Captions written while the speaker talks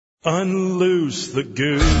Unloose the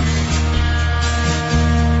goose.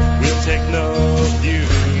 We'll take no views.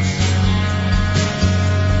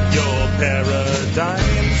 Your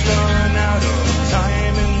paradigm's run out of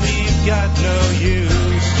time and we've got no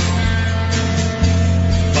use.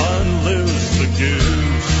 Unloose the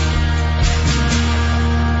goose.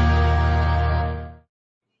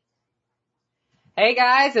 Hey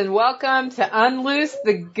guys, and welcome to Unloose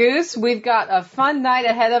the Goose. We've got a fun night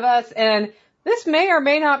ahead of us, and this may or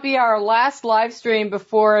may not be our last live stream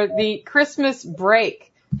before the Christmas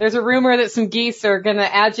break. There's a rumor that some geese are going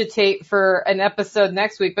to agitate for an episode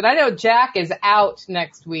next week, but I know Jack is out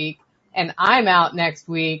next week, and I'm out next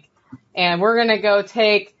week, and we're going to go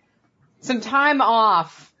take some time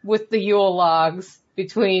off with the Yule logs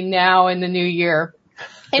between now and the new year.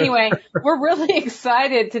 Anyway, we're really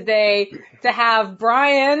excited today to have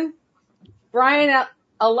Brian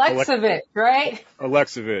Alexovich, right?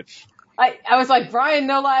 Alexovich. I was like, Brian,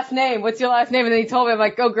 no last name. What's your last name? And then he told me, I'm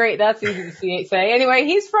like, oh, great. That's easy to say. Anyway,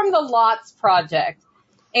 he's from the Lots Project.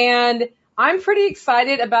 And I'm pretty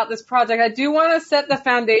excited about this project. I do want to set the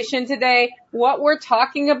foundation today. What we're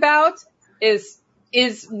talking about is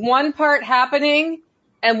one part happening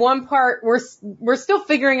and one part we're still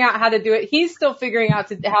figuring out how to do it. He's still figuring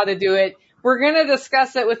out how to do it. We're going to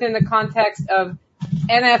discuss it within the context of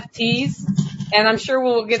NFTs. And I'm sure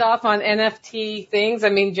we'll get off on NFT things. I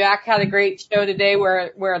mean, Jack had a great show today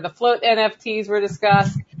where the float NFTs were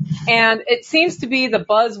discussed. And it seems to be the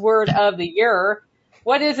buzzword of the year.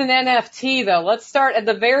 What is an NFT, though? Let's start at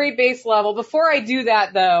the very base level. Before I do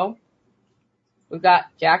that, though, we've got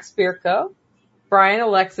Jack Spirko, Brian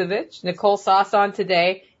Alexovich, Nicole Sauce on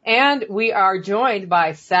today, and we are joined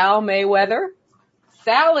by Sal Mayweather.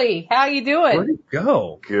 Sally, how you doing? Where'd it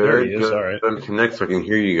go? Good. There he is. Good. All right. I'm connect so I can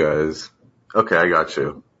hear you guys. Okay, I got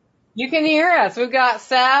you. You can hear us. We've got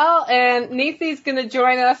Sal, and Neethy's going to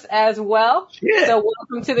join us as well. Yeah. So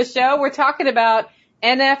welcome to the show. We're talking about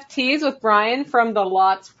NFTs with Brian from the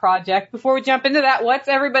Lots Project. Before we jump into that, what's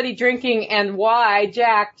everybody drinking and why?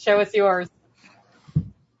 Jack, show us yours.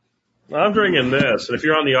 I'm drinking this, and if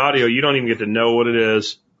you're on the audio, you don't even get to know what it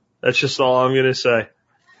is. That's just all I'm going to say.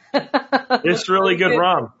 It's really good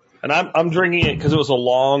rum. And I'm drinking it because it was a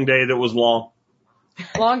long day that was long.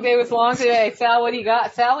 Long day was long today. Sal, what do you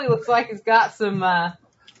got? Sally looks like he's got some red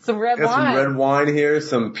wine. Got some red wine here,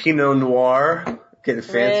 some Pinot Noir. Getting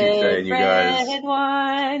fancy today, you guys. Red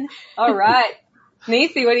wine. All right.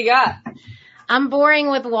 Neethy, what do you got? I'm boring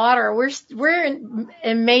with water. We're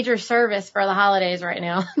in major service for the holidays right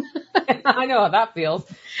now. I know how that feels.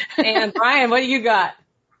 And Brian, what do you got?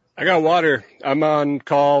 I got water. I'm on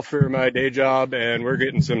call for my day job, and we're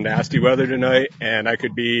getting some nasty weather tonight, and I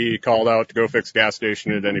could be called out to go fix a gas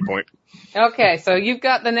station at any point. Okay, so you've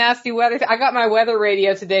got the nasty weather. I got my weather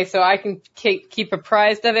radio today, so I can keep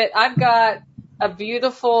apprised of it. I've got a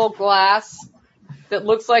beautiful glass that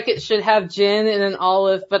looks like it should have gin and an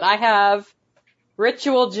olive, but I have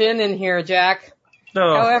ritual gin in here, Jack.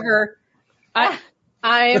 No. However,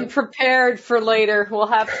 I am prepared for later. We'll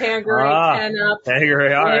have Tanqueray 10 up.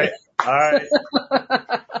 Tanqueray, all right. All right.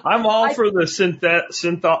 I'm all for the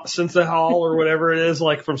synthahol or whatever it is,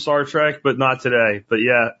 like from Star Trek, but not today. But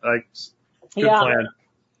yeah, good plan.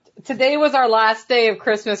 Today was our last day of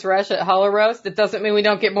Christmas rush at Hollow Roast. It doesn't mean we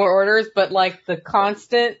don't get more orders, but like the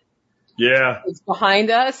constant is behind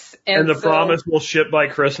us. And the promise we'll ship by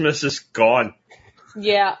Christmas is gone.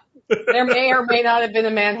 Yeah. There may or may not have been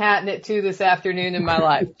a Manhattan at 2 this afternoon in my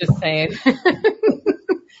life. Just saying.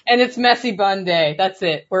 And it's messy bun day. That's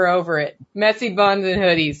it. We're over it. Messy buns and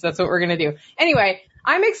hoodies. That's what we're going to do. Anyway,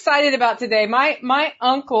 I'm excited about today. My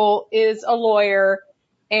uncle is a lawyer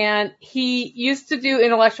and he used to do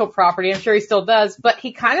intellectual property. I'm sure he still does, but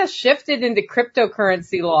he kind of shifted into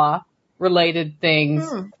cryptocurrency law related things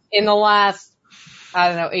in the last,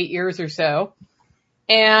 8 years or so.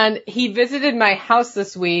 And he visited my house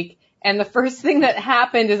this week. And the first thing that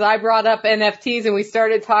happened is I brought up NFTs and we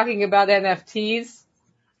started talking about NFTs.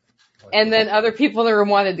 And then other people in the room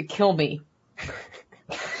wanted to kill me.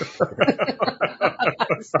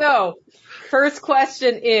 So, first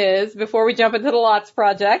question is, before we jump into the Lots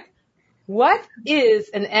Project, what is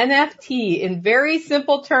an NFT in very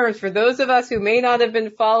simple terms for those of us who may not have been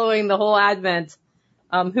following the whole advent?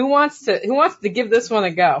 Who wants to give this one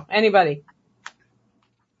a go? Anybody?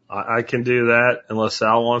 I can do that unless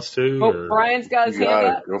Sal wants to. Oh, Brian's got his hand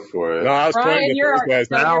up. Go for it. No, I was Brian, you're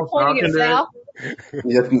pointing at Sal.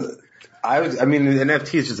 Yeah, I mean, the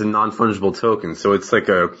NFT is just a non-fungible token. So it's like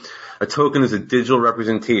a token is a digital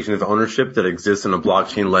representation of ownership that exists in a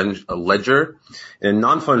blockchain ledger. And a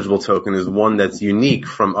non-fungible token is one that's unique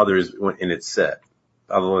from others in its set.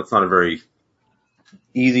 Although it's not a very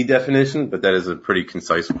easy definition, but that is a pretty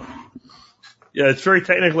concise one. Yeah, it's very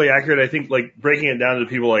technically accurate. I think like breaking it down to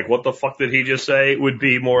people like, what the fuck did he just say? Would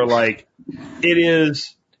be more like, it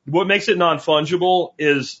is, what makes it non-fungible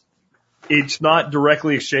is it's not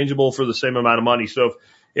directly exchangeable for the same amount of money. So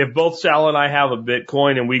if both Sal and I have a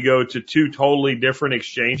Bitcoin and we go to two totally different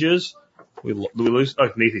exchanges, we lose. Oh,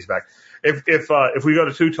 Neathy's back. If we go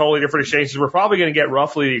to two totally different exchanges, we're probably going to get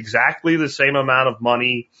roughly exactly the same amount of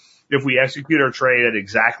money if we execute our trade at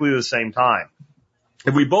exactly the same time.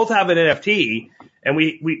 If we both have an NFT and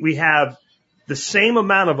we have the same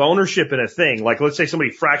amount of ownership in a thing, like let's say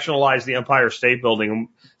somebody fractionalized the Empire State Building, and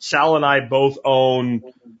Sal and I both own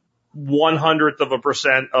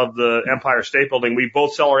 0.01% of the Empire State Building. We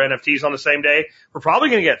both sell our NFTs on the same day. We're probably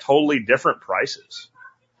going to get totally different prices,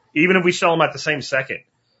 even if we sell them at the same second,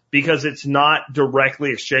 because it's not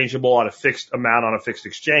directly exchangeable on a fixed amount on a fixed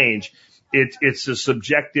exchange. It's a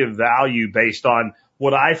subjective value based on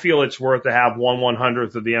what I feel it's worth to have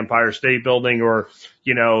 1/100th of the Empire State Building, or,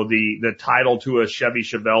 you know, the title to a Chevy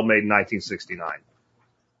Chevelle made in 1969.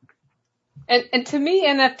 And to me,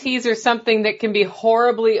 NFTs are something that can be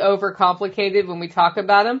horribly overcomplicated when we talk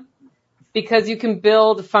about them, because you can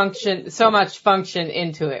build so much function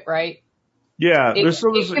into it, right? Yeah,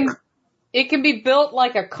 it can be built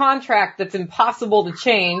like a contract that's impossible to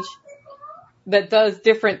change, that does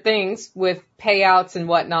different things with payouts and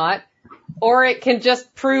whatnot. Or it can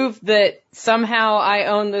just prove that somehow I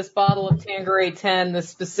own this bottle of Tanqueray 10, the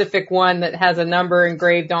specific one that has a number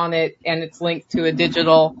engraved on it, and it's linked to a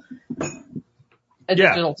digital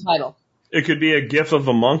title. It could be a GIF of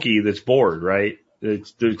a monkey that's bored, right?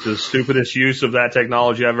 It's the stupidest use of that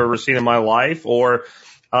technology I've ever seen in my life, or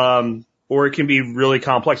it can be really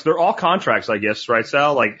complex. They're all contracts, I guess, right,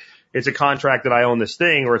 Sal? Like, it's a contract that I own this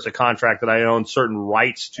thing, or it's a contract that I own certain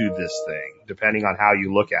rights to this thing, depending on how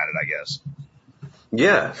you look at it, I guess.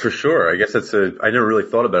 Yeah, for sure. I guess I never really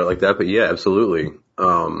thought about it like that, but yeah, absolutely.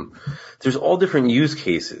 There's all different use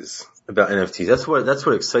cases about NFTs. That's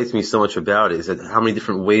what excites me so much about it, is that how many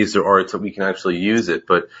different ways there are that we can actually use it.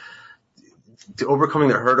 But to overcoming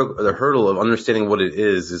the hurdle of understanding what it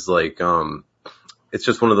is like, it's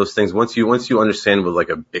just one of those things. Once you understand what like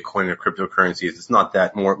a Bitcoin or cryptocurrency is, it's not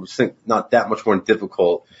that much more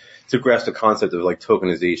difficult to grasp the concept of like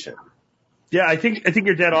tokenization. Yeah, I think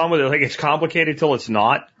you're dead on with it. Like, it's complicated till it's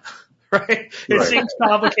not, right? It seems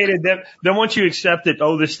complicated. Then once you accept that,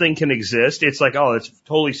 oh, this thing can exist, it's like, oh, it's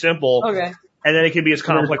totally simple. Okay. And then it can be as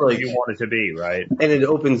complex as you want it to be, right? And it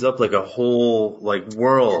opens up like a whole like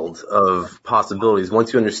world of possibilities.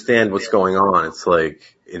 Once you understand what's going on, it's like,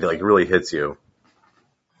 it like really hits you.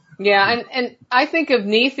 Yeah, and I think of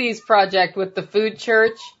Neathy's project with the food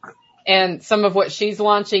church and some of what she's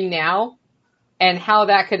launching now, and how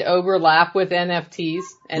that could overlap with NFTs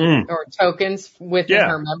or tokens within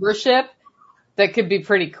her membership. That could be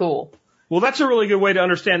pretty cool. Well, that's a really good way to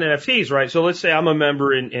understand NFTs, right? So let's say I'm a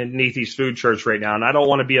member in Neathy's food church right now, and I don't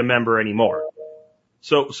want to be a member anymore.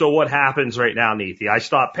 So what happens right now, Neathy? I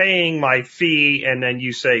stop paying my fee, and then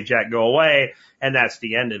you say, Jack, go away, and that's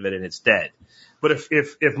the end of it, and it's dead. But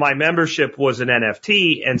if my membership was an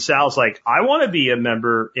NFT and Sal's like, I want to be a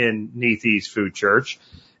member in Neathy's food church,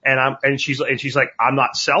 and she's like, I'm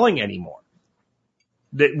not selling anymore.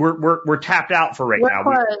 That we're tapped out for right now.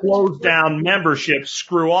 We closed down membership.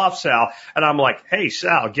 Screw off, Sal. And I'm like, hey,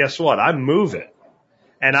 Sal, guess what? I'm moving,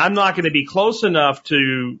 and I'm not going to be close enough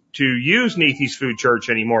to use Neathy's food church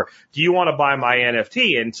anymore. Do you want to buy my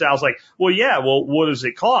NFT? And Sal's like, well, yeah. Well, what does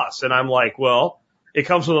it cost? And I'm like, well, it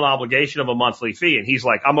comes with an obligation of a monthly fee. And he's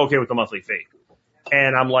like, I'm okay with the monthly fee.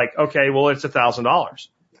 And I'm like, okay, well, it's $1,000.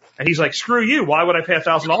 And he's like, screw you. Why would I pay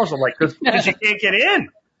 $1,000? I'm like, because you can't get in,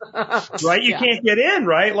 right? You can't get in,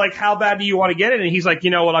 right? Like, how bad do you want to get in? And he's like,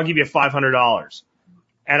 you know what? I'll give you $500.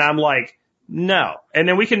 And I'm like, no. And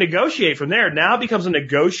then we can negotiate from there. Now it becomes a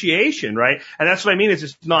negotiation, right? And that's what I mean.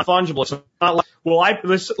 It's not fungible. It's not like, well,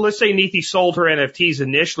 let's say Neathy sold her NFTs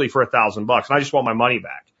initially for $1,000 and I just want my money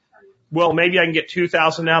back. Well, maybe I can get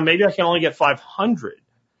 2,000 now. Maybe I can only get 500.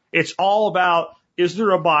 It's all about, is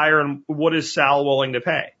there a buyer and what is Sal willing to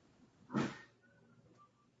pay?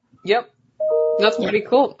 Yep. That's pretty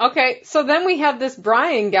cool. Okay. So then we have this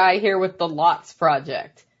Brian guy here with the Lots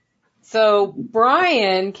Project. So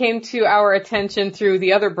Brian came to our attention through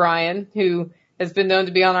the other Brian, who has been known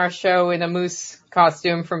to be on our show in a moose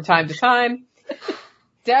costume from time to time.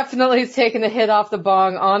 Definitely has taken a hit off the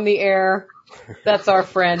bong on the air. That's our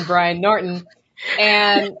friend Brian Norton,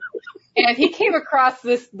 and he came across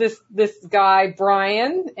this guy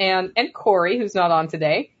Brian and Corey, who's not on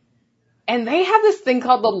today, and they have this thing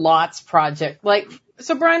called the Lots Project. Like,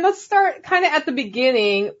 so Brian, let's start kind of at the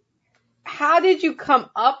beginning. how did you come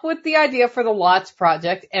up with the idea for the Lots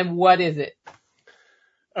Project, and what is it?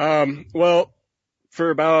 Well, for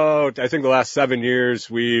about, I think the last 7 years,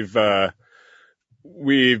 we've been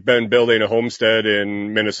building a homestead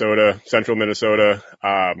in Minnesota, central Minnesota.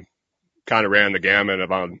 Kind of ran the gamut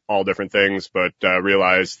of all different things, but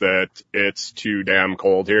realized that it's too damn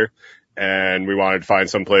cold here, and we wanted to find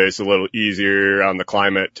someplace a little easier on the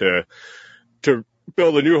climate to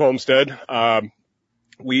build a new homestead.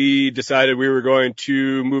 We decided we were going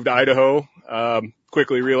to move to Idaho,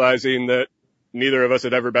 quickly realizing that neither of us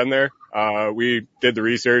had ever been there. We did the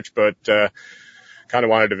research, but kind of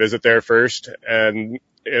wanted to visit there first. And,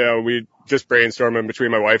 we just brainstorming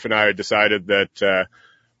between my wife and I decided that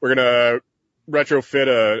we're going to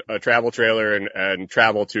retrofit a travel trailer and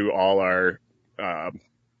travel to all our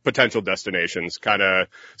potential destinations, kind of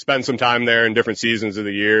spend some time there in different seasons of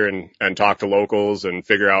the year and talk to locals and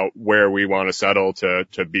figure out where we want to settle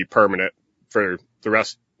to be permanent for the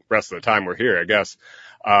rest of the time we're here, I guess.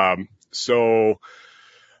 So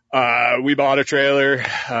we bought a trailer.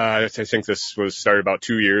 I think this was started about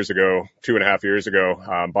 2.5 years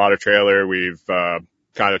ago. Bought a trailer. We've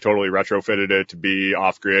kind of totally retrofitted it to be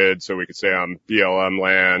off grid so we could stay on BLM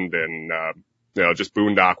land and, just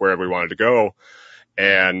boondock wherever we wanted to go.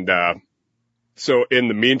 And, so in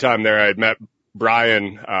the meantime there, I had met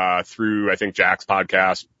Brian, through, I think, Jack's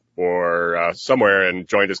podcast or, somewhere, and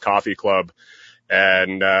joined his coffee club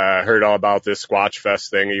and, heard all about this Squatch Fest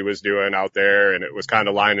thing he was doing out there. And it was kind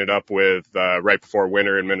of lining up with, right before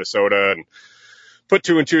winter in Minnesota, and put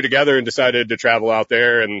 2 and 2 together and decided to travel out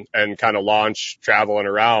there and kind of launch traveling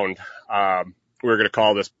around. We were going to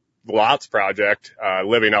call this the Lots Project.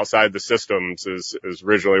 Living outside the systems is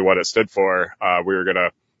originally what it stood for. We were going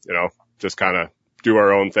to, just kind of do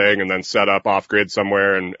our own thing and then set up off grid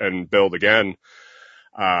somewhere and build again.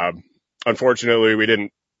 Unfortunately, we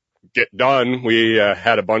didn't get done. We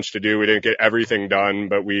had a bunch to do. We didn't get everything done,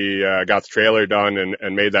 but we got the trailer done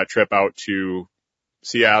and made that trip out to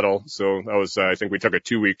Seattle. So that was, I think we took a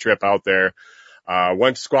 2-week trip out there.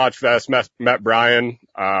 Went to Squatch Fest, met Brian.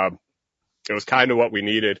 It was kind of what we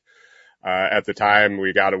needed. At the time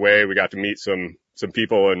we got away, we got to meet some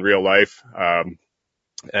people in real life,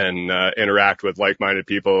 and interact with like-minded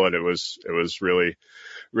people. And it was really,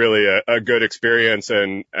 really a good experience.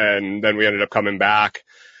 And then we ended up coming back.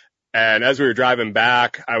 And as we were driving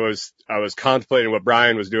back, I was contemplating what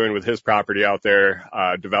Brian was doing with his property out there,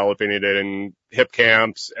 developing it in hip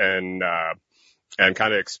camps and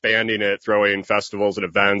kind of expanding it, throwing festivals and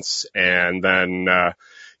events. And then,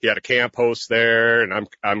 he had a camp host there, and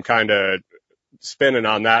I'm kind of spinning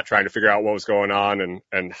on that, trying to figure out what was going on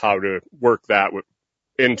and how to work that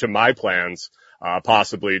into my plans,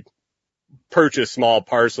 possibly purchase small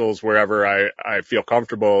parcels wherever I feel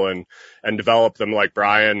comfortable and develop them like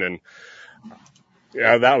Brian. And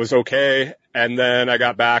yeah, that was okay. And then I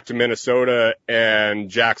got back to Minnesota and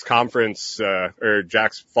Jack's conference, or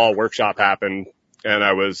Jack's fall workshop happened, and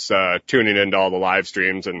I was, tuning into all the live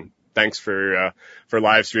streams, and thanks for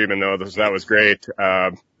live streaming though. That was great.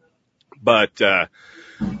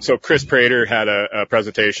 So Chris Prater had a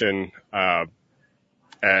presentation,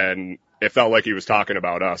 and it felt like he was talking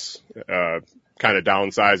about us, kind of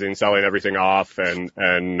downsizing, selling everything off and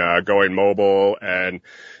going mobile. And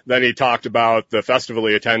then he talked about the festival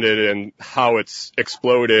he attended and how it's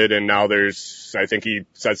exploded. And now there's, I think he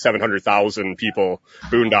said 700,000 people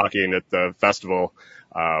boondocking at the festival,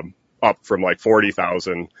 up from like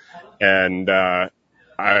 40,000. And,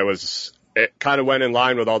 it kind of went in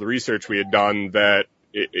line with all the research we had done that,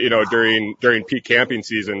 during peak camping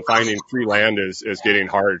season, finding free land is getting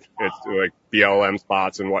hard. It's like BLM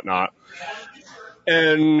spots and whatnot.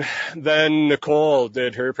 And then Nicole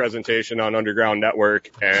did her presentation on Underground Network,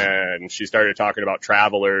 and she started talking about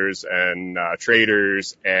travelers and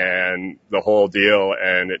traders and the whole deal.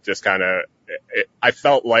 And it just kind of, I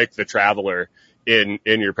felt like the traveler in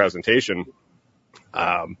your presentation.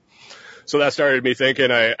 So that started me thinking.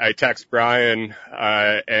 I text Brian,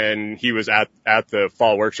 and he was at the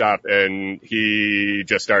fall workshop, and he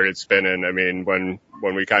just started spinning. I mean, when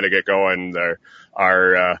we kind of get going,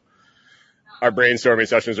 our brainstorming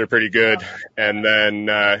sessions are pretty good. And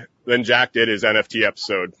then Jack did his NFT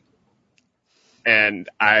episode, and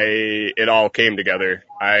it all came together.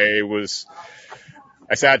 I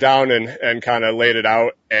sat down and kind of laid it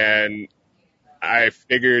out, and I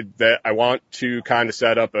figured that I want to kind of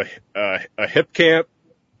set up a hip camp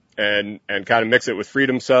and kind of mix it with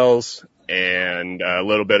freedom cells and a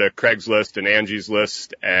little bit of Craigslist and Angie's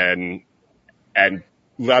List and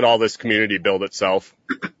let all this community build itself.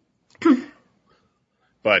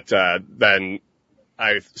 But then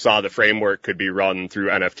I saw the framework could be run through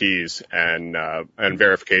NFTs and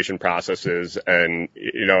verification processes, and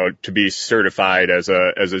to be certified as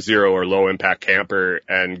a zero or low impact camper,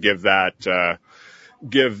 and give that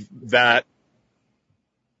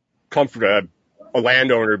comfort, a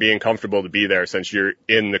landowner being comfortable to be there since you're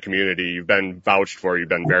in the community, you've been vouched for, you've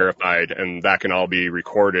been verified, and that can all be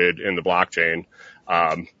recorded in the blockchain.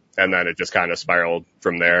 And then it just kind of spiraled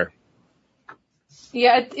from there.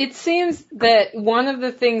 Yeah, it seems that one of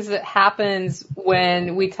the things that happens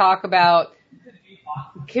when we talk about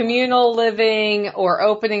communal living or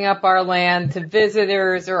opening up our land to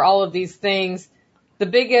visitors or all of these things, the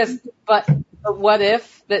biggest what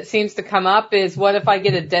if that seems to come up is, what if I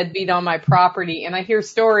get a deadbeat on my property? And I hear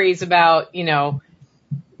stories about,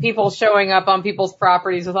 people showing up on people's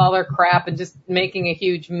properties with all their crap and just making a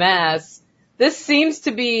huge mess. This seems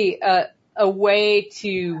to be a way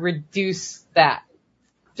to reduce that.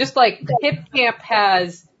 Just like HipCamp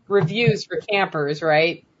has reviews for campers,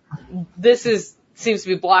 right? This seems to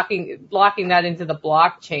be blocking that into the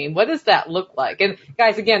blockchain. What does that look like? And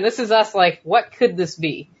guys, again, this is us like, what could this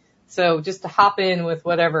be? So just to hop in with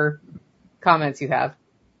whatever comments you have.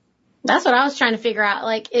 That's what I was trying to figure out.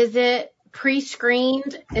 Like, is it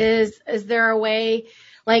pre-screened? Is there a way,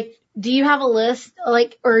 like, do you have a list,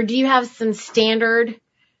 like, or do you have some standard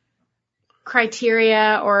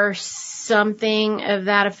criteria or something of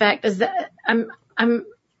that effect? Is that,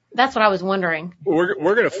 that's what I was wondering. We're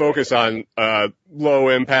going to focus on low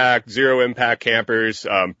impact, zero impact campers,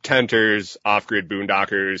 tenters, off-grid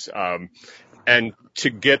boondockers, and to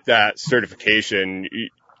get that certification,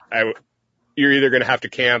 you're either going to have to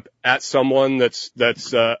camp at someone that's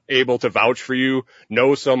able to vouch for you,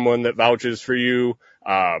 know someone that vouches for you,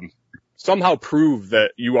 somehow prove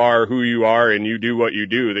that you are who you are and you do what you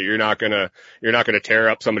do, that you're not going to tear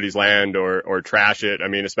up somebody's land or trash it. I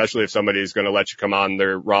mean, especially if somebody's going to let you come on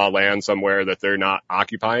their raw land somewhere that they're not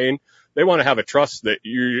occupying, they want to have a trust that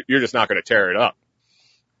you're just not going to tear it up.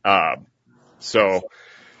 So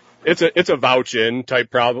it's a vouch-in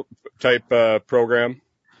type program.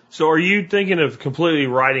 So are you thinking of completely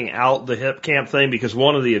writing out the HipCamp thing? Because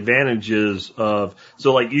one of the advantages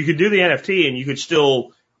like you could do the NFT and you could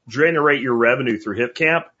still generate your revenue through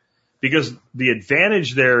HipCamp, because the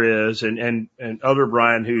advantage there is, and other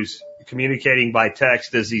Brian who's communicating by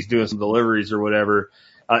text as he's doing some deliveries or whatever,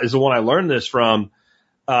 is the one I learned this from.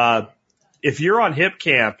 If you're on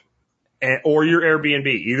HipCamp, or your Airbnb,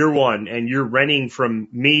 either one, and you're renting from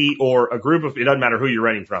me or a group of, it doesn't matter who you're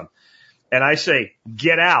renting from, and I say,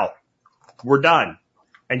 get out, we're done,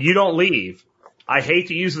 and you don't leave, I hate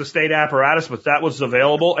to use the state apparatus, but that was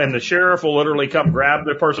available, and the sheriff will literally come grab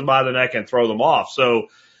the person by the neck and throw them off. So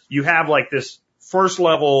you have like this first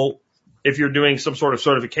level, if you're doing some sort of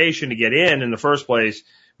certification to get in the first place,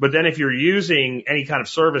 but then if you're using any kind of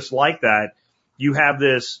service like that, you have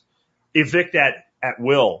this evict at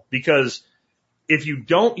will, because if you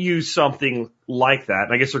don't use something like that,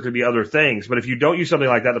 and I guess there could be other things, but if you don't use something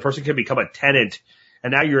like that, the person can become a tenant,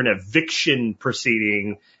 and now you're in an eviction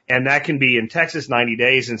proceeding, and that can be in Texas 90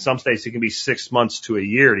 days. In some states, it can be 6 months to a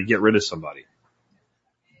year to get rid of somebody.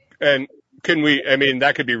 And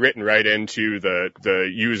that could be written right into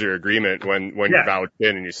the user agreement when you vouch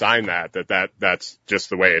in and you sign that's just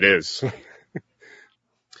the way it is.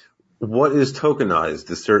 What is tokenized?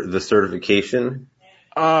 The certification?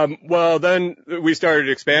 Well, then we started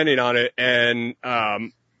expanding on it, and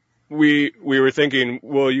we were thinking,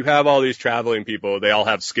 well, you have all these traveling people, they all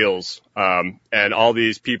have skills, and all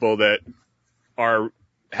these people that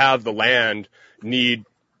have the land need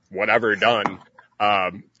whatever done.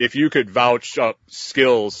 If you could vouch up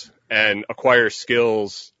skills and acquire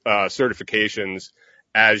skills certifications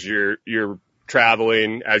as you're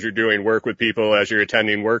traveling, as you're doing work with people, as you're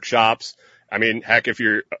attending workshops. I mean, heck, if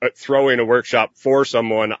you're throwing a workshop for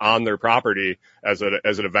someone on their property as an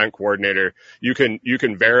event coordinator, you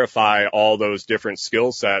can verify all those different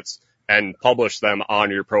skill sets and publish them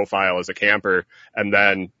on your profile as a camper. And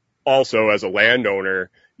then also as a landowner,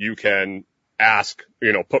 you can ask,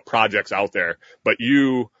 put projects out there, but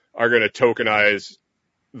you are going to tokenize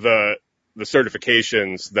the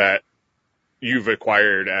certifications that you've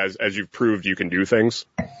acquired as you've proved you can do things.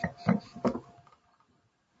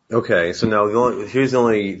 Okay, so now the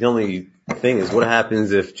only thing is, what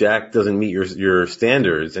happens if Jack doesn't meet your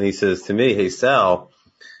standards, and he says to me, "Hey Sal,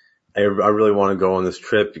 I really want to go on this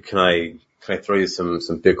trip. Can I throw you some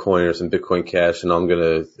Bitcoin or some Bitcoin Cash, and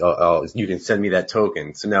you can send me that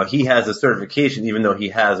token." So now he has a certification, even though he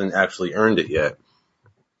hasn't actually earned it yet.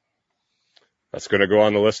 That's going to go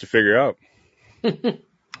on the list to figure out.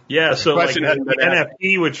 Yeah, so like Question hadn't the been asked.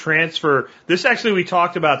 NFT would transfer. This actually we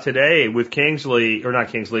talked about today with Kingsley, or not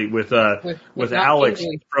Kingsley, with not Alex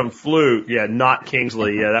Kingsley. from Flute. Yeah, not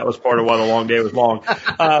Kingsley. Yeah, that was part of why the long day was long.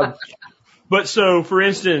 But so, for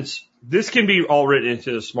instance, this can be all written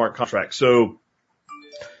into the smart contract. So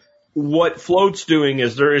what Float's doing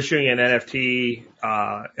is they're issuing an NFT,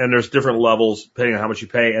 and there's different levels depending on how much you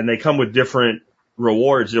pay, and they come with different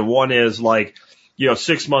rewards. And one is like,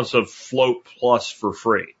 6 months of Float Plus for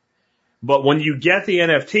free. But when you get the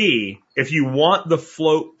NFT, if you want the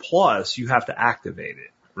Float Plus, you have to activate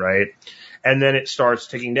it, right? And then it starts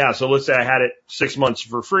ticking down. So let's say I had it 6 months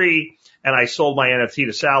for free and I sold my NFT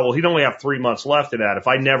to Sal. Well, he'd only have 3 months left in that. If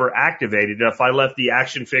I never activated it, if I left the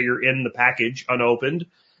action figure in the package unopened,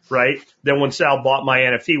 right? Then when Sal bought my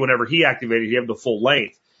NFT, whenever he activated, he had the full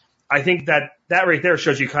length. I think that right there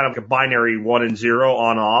shows you kind of like a binary 1 and 0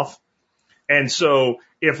 on off. And so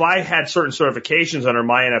if I had certain certifications under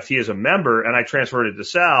my NFT as a member and I transferred it to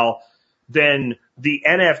Sal, then the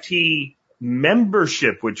NFT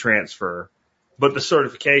membership would transfer, but the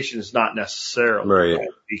certifications not necessarily. Right.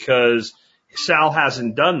 Because Sal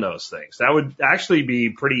hasn't done those things. That would actually be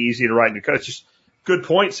pretty easy to write into code. It's just good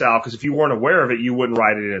point, Sal, because if you weren't aware of it, you wouldn't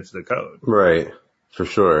write it into the code. Right. For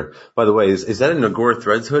sure. By the way, is that a Nagore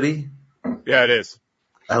Threads hoodie? Yeah, it is.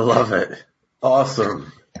 I love it.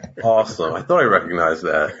 Awesome. Awesome. I thought I recognized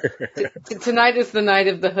that. Tonight is the night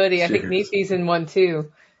of the hoodie. I think Neefi's in one too.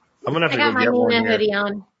 I'm going to I have got to my go get one Nina here. hoodie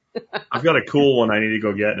on. I've got a cool one I need to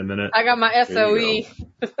go get in a minute. I got my There you SOE.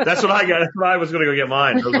 That's what I got. That's what I was going to go get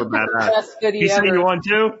mine. Those were badass. Best hoodie You seen ever. you one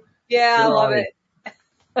too? Yeah, I Good love on it.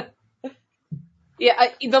 Yeah,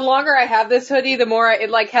 the longer I have this hoodie, the more it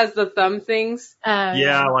like has the thumb things.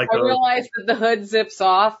 Yeah, I like I those. realized that the hood zips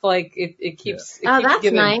off, like it keeps. It Oh, keeps that's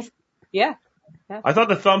giving, nice. Yeah, I thought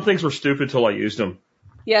the thumb things were stupid till I used them.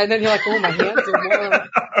 yeah, and then you're like, oh, my hands are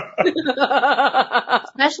warm.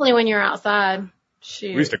 Especially when you're outside.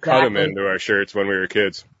 Shoot. We used to cut them Exactly. into our shirts when we were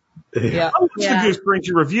kids. Yeah, Yeah. This brings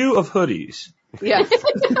you review of hoodies. yeah.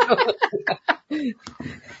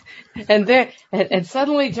 And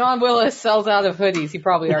suddenly John Willis sells out of hoodies. He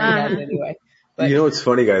probably already has it anyway. But You know what's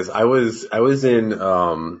funny, guys? I was in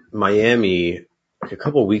Miami a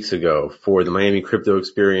couple of weeks ago for the Miami crypto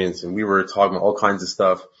experience, and we were talking about all kinds of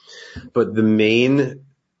stuff. But the main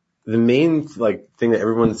like thing that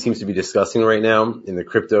everyone seems to be discussing right now in the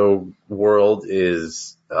crypto world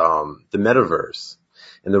is the metaverse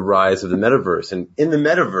and the rise of the metaverse. And in the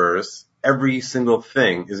metaverse, every single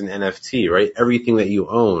thing is an NFT, right? Everything that you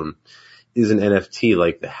own is an NFT,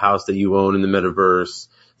 like the house that you own in the metaverse,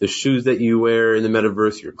 the shoes that you wear in the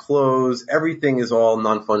metaverse, your clothes, everything is all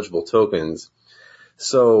non-fungible tokens.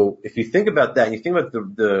 So if you think about that, and you think about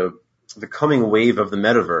the coming wave of the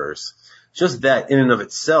metaverse, just that in and of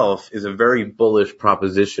itself is a very bullish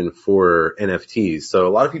proposition for NFTs. So a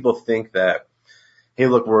lot of people think that, hey,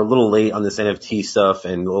 look, we're a little late on this NFT stuff,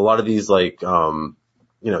 and a lot of these like,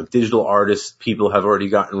 digital artists, people have already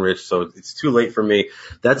gotten rich, so it's too late for me.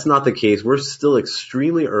 That's not the case. We're still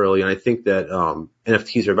extremely early, and I think that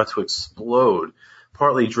NFTs are about to explode,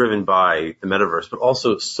 partly driven by the metaverse, but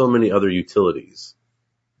also so many other utilities.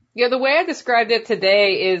 yeah, the way I described it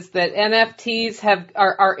today is that NFTs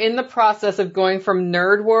are in the process of going from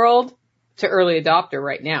nerd world to early adopter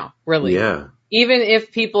right now. Really, Yeah. even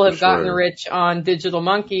if people have For gotten sure. rich on digital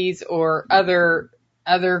monkeys or other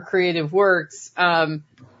creative works,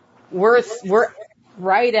 we're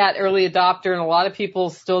right at early adopter, and a lot of people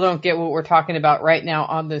still don't get what we're talking about right now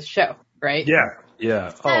on this show, right? Yeah.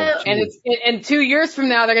 Yeah. Oh, And 2 years from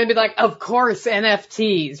now, they're going to be like, of course,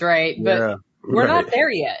 NFTs, right? But yeah. we're Right. not there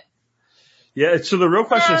yet. Yeah. So the real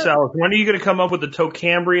question, Sal, is when are you going to come up with the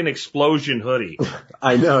Tocambrian explosion hoodie?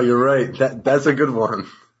 I know, you're right. That's a good one.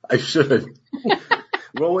 I should.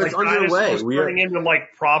 Well, it's Like underway. dinosaurs turning into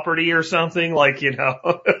like property or something, like,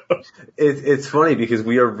 It's funny because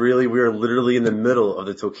we are literally in the middle of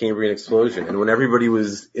the Tocambrian explosion. And when everybody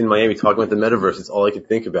was in Miami talking about the metaverse, it's all I could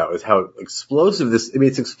think about is how explosive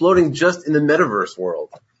it's exploding just in the metaverse world.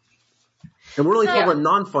 And we're only talking about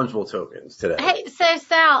non-fungible tokens today. Hey, so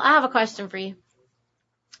Sal, I have a question for you.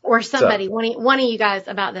 Or somebody, one of you guys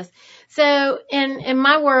about this. So in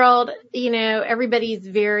my world, everybody's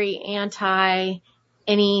very anti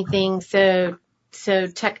anything so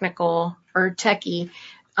technical or techie,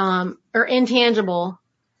 or intangible.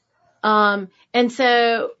 And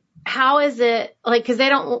so how is it like, cause they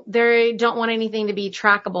don't want anything to be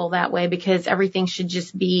trackable that way because everything should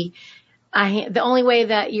just be, the only way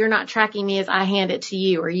that you're not tracking me is I hand it to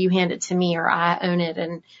you or you hand it to me or I own it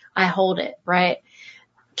and I hold it, right?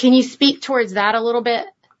 Can you speak towards that a little bit?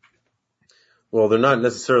 Well, they're not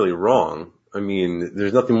necessarily wrong. I mean,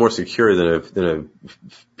 there's nothing more secure than a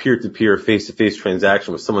peer-to-peer, face-to-face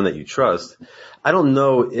transaction with someone that you trust. I don't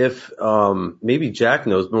know if, maybe Jack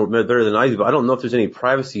knows better than I do, but I don't know if there's any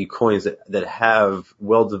privacy coins that have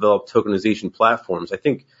well-developed tokenization platforms. I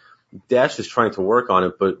think Dash is trying to work on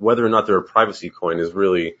it, but whether or not they're a privacy coin is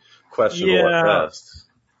really questionable at best.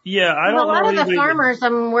 Yeah, I don't know. A lot of the farmers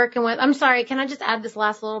I'm working with, I'm sorry, can I just add this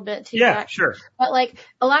last little bit too? Yeah, Jack? sure. But like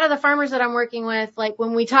a lot of the farmers that I'm working with, like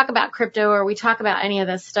when we talk about crypto or we talk about any of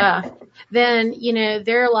this stuff, then,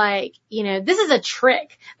 they're like, this is a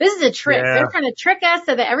trick. This is a trick. Yeah. They're trying to trick us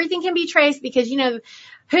so that everything can be traced because,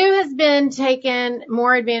 who has been taken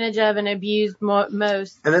more advantage of and abused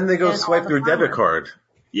most? And then they go swipe their debit card.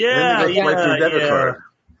 Yeah, Swipe their debit card.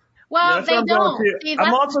 Well, they don't. See, that's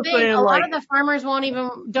I'm also the thing. saying, a lot of the farmers won't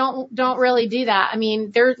even don't really do that. I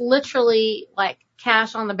mean, they're literally like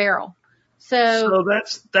cash on the barrel. So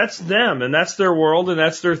that's them and that's their world and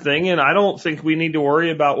that's their thing. And I don't think we need to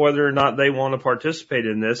worry about whether or not they want to participate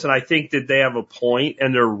in this. And I think that they have a point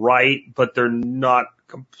and they're right, but they're not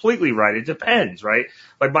completely right. It depends, right?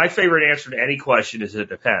 Like my favorite answer to any question is it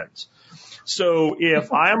depends. So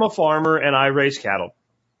if I am a farmer and I raise cattle,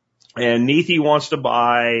 and Neethi wants to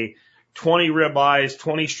buy 20 ribeyes,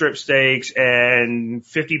 20 strip steaks, and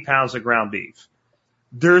 50 pounds of ground beef.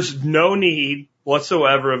 There's no need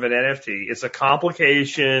whatsoever of an NFT. It's a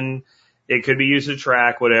complication. It could be used to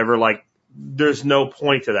track, whatever. Like, there's no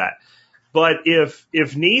point to that. But if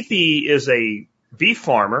Neethi is a beef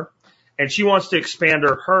farmer and she wants to expand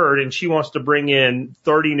her herd and she wants to bring in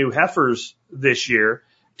 30 new heifers this year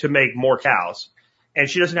to make more cows, and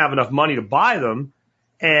she doesn't have enough money to buy them,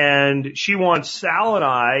 and she wants Sal and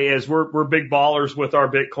I, as we're big ballers with our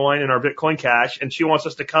Bitcoin and our Bitcoin Cash, and she wants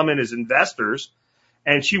us to come in as investors,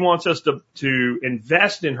 and she wants us to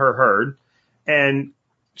invest in her herd. And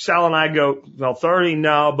Sal and I go, well, 30,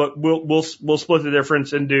 no, but we'll split the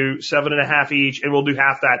difference and do 7.5 each, and we'll do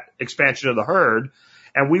half that expansion of the herd.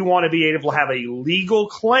 And we want to be able to have a legal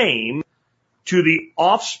claim to the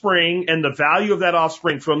offspring and the value of that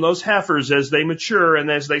offspring from those heifers as they mature and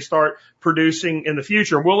as they start producing in the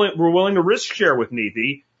future. We're willing to risk share with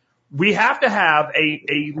Neethi. We have to have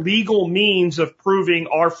a legal means of proving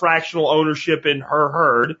our fractional ownership in her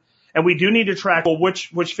herd. And we do need to track, well,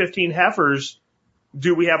 which 15 heifers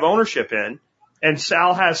do we have ownership in? And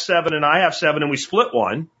Sal has 7 and I have 7 and we split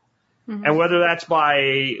one. Mm-hmm. And whether that's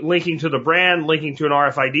by linking to the brand, linking to an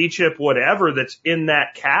RFID chip, whatever that's in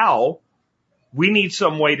that cow, we need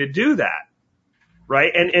some way to do that,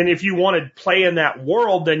 right? And if you want to play in that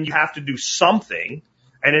world, then you have to do something.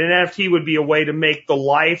 And an NFT would be a way to make the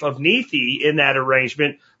life of Neethi in that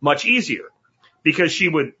arrangement much easier, because she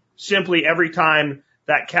would simply, every time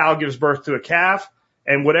that cow gives birth to a calf,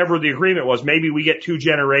 and whatever the agreement was, maybe we get 2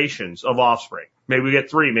 generations of offspring. Maybe we get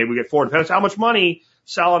 3, maybe we get 4. Depends how much money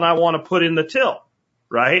Sal and I want to put in the till,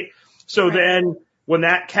 right? So then when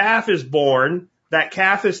that calf is born, that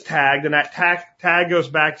calf is tagged, and that tag goes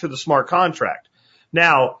back to the smart contract.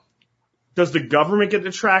 Now, does the government get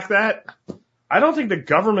to track that? I don't think the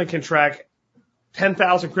government can track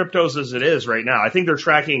 10,000 cryptos as it is right now. I think they're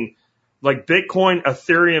tracking like Bitcoin,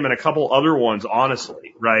 Ethereum, and a couple other ones,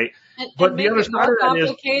 honestly, right? But the other side of that is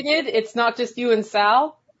complicated. It's not just you and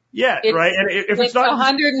Sal. Yeah, right. And if it's not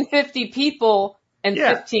 150 people and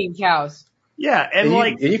 15 cows. Yeah,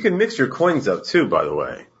 and you can mix your coins up too, by the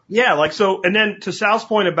way. Yeah, like so, and then to Sal's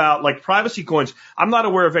point about like privacy coins, I'm not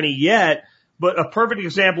aware of any yet, but a perfect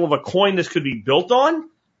example of a coin this could be built on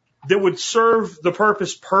that would serve the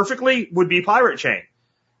purpose perfectly would be Pirate Chain.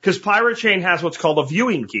 Because Pirate Chain has what's called a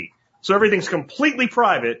viewing key. So everything's completely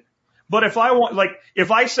private. But if I want, like,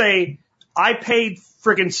 if I say I paid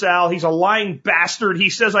frickin' Sal, he's a lying bastard. He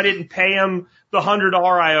says I didn't pay him the $100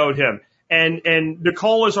 I owed him. And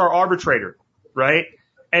Nicole is our arbitrator, right?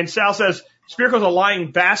 And Sal says, Spirko's a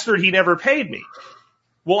lying bastard. He never paid me.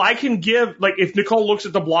 Well, I can give, like, if Nicole looks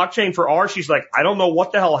at the blockchain for R, she's like, I don't know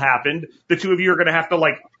what the hell happened. The two of you are going to have to,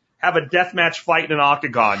 like, have a deathmatch fight in an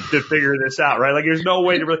octagon to figure this out, right? Like, there's no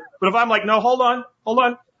way to really, but if I'm like, no, hold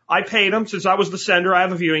on. I paid him since I was the sender. I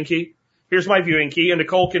have a viewing key. Here's my viewing key. And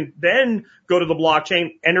Nicole can then go to the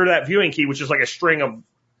blockchain, enter that viewing key, which is like a string of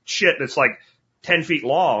shit that's like 10 feet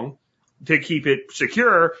long to keep it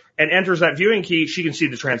secure, and enters that viewing key. She can see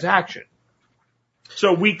the transaction.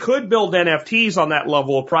 So we could build NFTs on that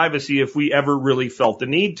level of privacy if we ever really felt the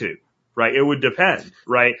need to, right? It would depend,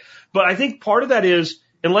 right? But I think part of that is,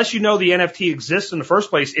 unless you know the NFT exists in the first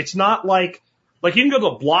place, it's not like you can go to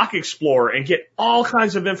the Block Explorer and get all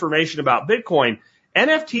kinds of information about Bitcoin.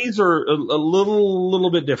 NFTs are a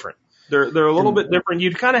little bit different. They're a little bit different.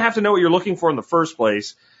 You'd kind of have to know what you're looking for in the first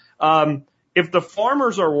place. if the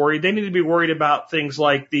farmers are worried, they need to be worried about things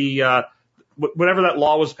like the whatever that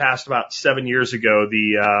law was passed about 7 years ago,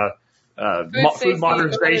 the Food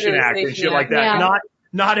Modernization Act and shit like that. Yeah.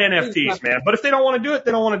 Not NFTs, man. But if they don't want to do it,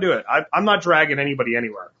 they don't want to do it. I'm not dragging anybody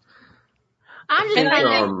anywhere. I'm just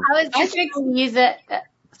I was just going to use it.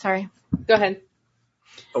 Sorry. Go ahead.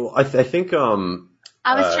 Oh, I think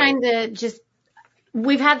I was trying to just,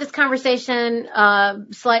 we've had this conversation,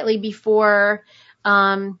 slightly before,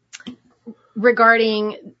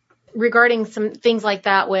 regarding some things like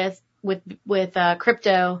that with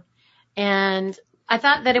crypto. And I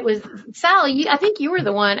thought that it was, Sal, I think you were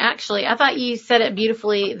the one, actually. I thought you said it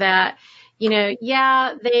beautifully that,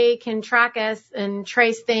 yeah, they can track us and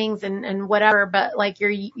trace things and whatever, but like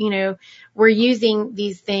we're using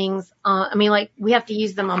these things. We have to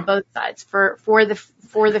use them on both sides for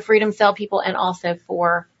the Freedom Cell people and also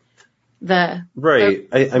for the. Right.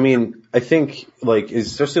 I think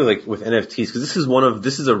especially like with NFTs, because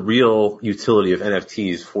this is a real utility of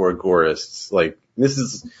NFTs for agorists. Like, this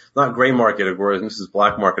is not gray market agorism. This is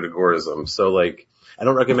black market agorism. So I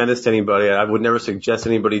don't recommend this to anybody. I would never suggest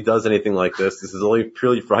anybody does anything like this. This is only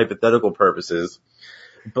purely for hypothetical purposes.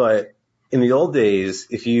 But in the old days,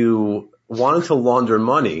 if you wanted to launder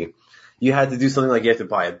money, you had to do something like you had to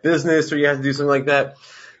buy a business or you had to do something like that.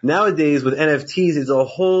 Nowadays with NFTs, it's a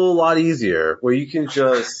whole lot easier where you can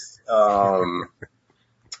just,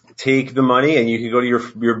 take the money and you can go to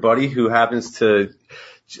your buddy who happens to,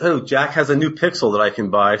 Jack has a new Pixel that I can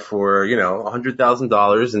buy for,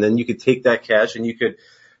 $100,000, and then you could take that cash and you could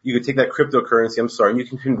take that cryptocurrency, and you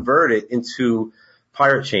can convert it into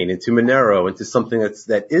Pirate Chain, into Monero, into something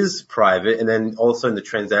that is private, and then all of a sudden the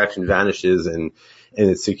transaction vanishes and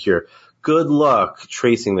it's secure. Good luck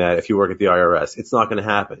tracing that if you work at the IRS. It's not going to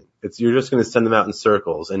happen. You're just going to send them out in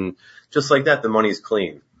circles, and just like that, the money's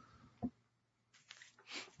clean.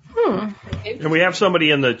 And we have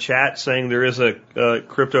somebody in the chat saying there is a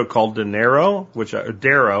crypto called Darrow. Oh,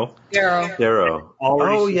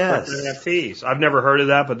 yes. NFTs. I've never heard of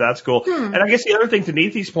that, but that's cool. And I guess the other thing to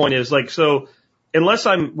Neethy's point is so unless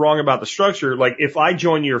I'm wrong about the structure, if I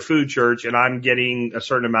join your food church and I'm getting a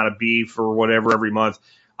certain amount of beef or whatever every month,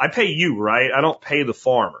 I pay you, right? I don't pay the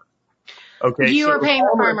farmer. Okay. You are paying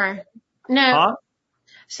the farmer. No. Huh?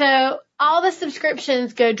 So all the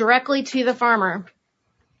subscriptions go directly to the farmer.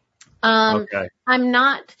 Okay. I'm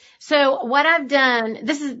not, so what I've done,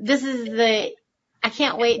 I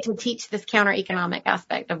can't wait to teach this counter economic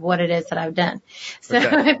aspect of what it is that I've done. So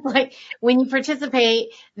it's when you participate,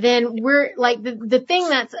 then we're the thing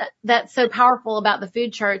that's so powerful about the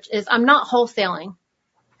food church is I'm not wholesaling.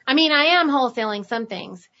 I am wholesaling some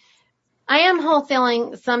things. And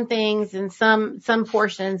some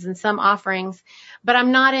portions and some offerings, but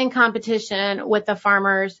I'm not in competition with the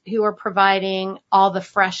farmers who are providing all the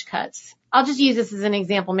fresh cuts. I'll just use this as an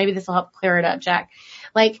example. Maybe this will help clear it up, Jack.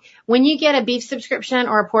 When you get a beef subscription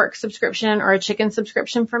or a pork subscription or a chicken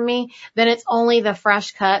subscription from me, then it's only the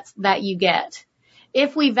fresh cuts that you get.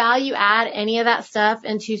 If we value add any of that stuff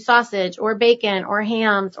into sausage or bacon or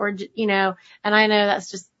hams or, and I know that's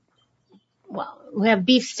just, we have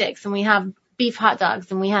beef sticks and we have beef hot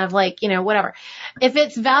dogs and we have whatever. If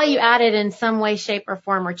it's value added in some way, shape or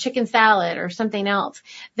form or chicken salad or something else,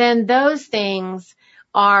 then those things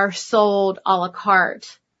are sold a la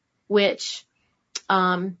carte, which,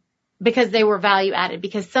 because they were value added,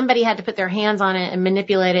 because somebody had to put their hands on it and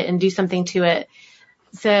manipulate it and do something to it.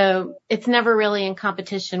 So it's never really in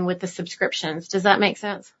competition with the subscriptions. Does that make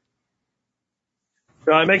sense?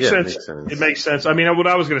 No, it makes sense. It makes sense. What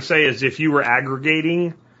I was going to say is if you were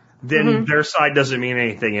aggregating, then their side doesn't mean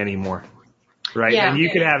anything anymore. Right? Yeah. And you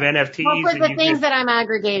could have NFTs. Well, for the things that I'm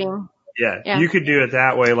aggregating. Yeah. You could do it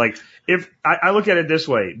that way. If I look at it this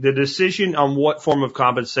way, the decision on what form of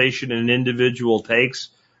compensation an individual takes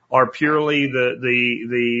are purely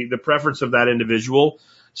the preference of that individual.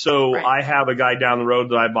 So I have a guy down the road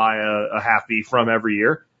that I buy a half beef from every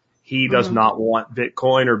year. He does not want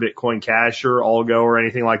Bitcoin or Bitcoin Cash or Algo or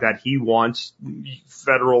anything like that. He wants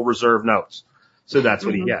Federal Reserve notes. So that's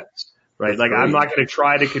what he gets. Right? I'm not going to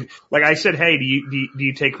try to, I said, hey, do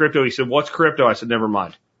you take crypto? He said, what's crypto? I said, never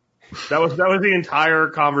mind. That was the entire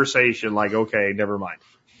conversation. Okay, never mind.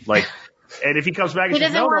 And if he comes back and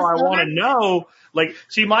says, no, I want to know.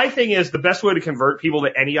 See, my thing is the best way to convert people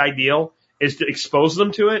to any ideal is to expose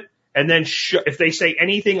them to it. And then if they say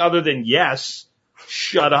anything other than yes,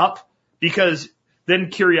 shut up, because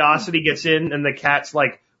then curiosity gets in and the cat's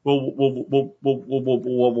like, well,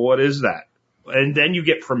 what is that? And then you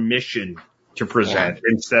get permission to present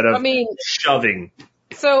instead of shoving.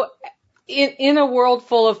 So in a world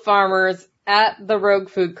full of farmers at the Rogue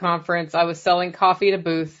Food Conference, I was selling coffee at a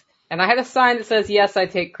booth And I had a sign that says, yes, I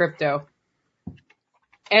take crypto.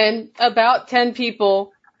 And about 10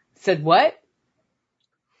 people said, what?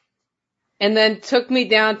 And then took me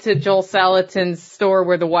down to Joel Salatin's store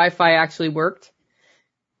where the Wi-Fi actually worked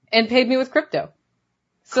and paid me with crypto.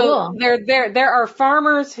 So Cool. there are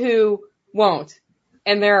farmers who won't,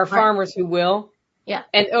 and there are farmers who will. Yeah.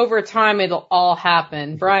 And over time, it'll all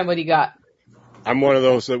happen. Brian, what do you got? I'm one of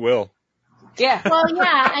those that will. Yeah. Well,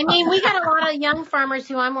 yeah. I mean, we got a lot of young farmers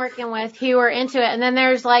who I'm working with who are into it. And then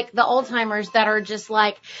there's like the old timers that are just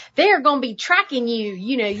like, they're going to be tracking you.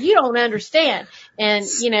 You know, you don't understand. And,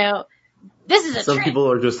 you know, this is a Some trick.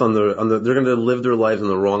 people are just they're going to live their lives on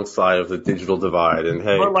the wrong side of the digital divide. And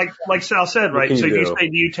hey, But like Sal said, right? So if you say,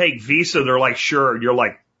 do you take Visa? They're like, sure. You're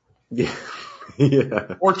like, yeah.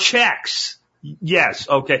 Yeah. or checks. Yes.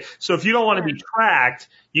 Okay. So if you don't want to be tracked,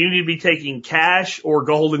 you need to be taking cash or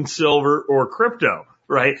gold and silver or crypto,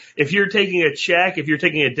 right? If you're taking a check, if you're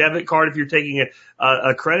taking a debit card, if you're taking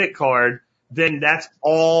a credit card, then that's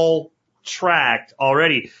all tracked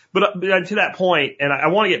already. But to that point, and I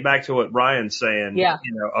want to get back to what Brian's saying,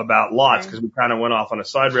 you know, about lots, because we kind of went off on a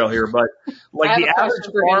side rail here, but like the average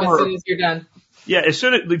farmer, as soon as you're done. Yeah, as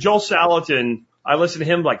soon as Joel Salatin, I listened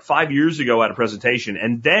to him like 5 years ago at a presentation,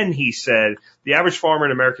 and then he said the average farmer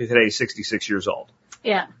in America today is 66 years old.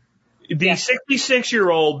 Yeah. The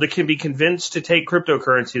 66-year-old that can be convinced to take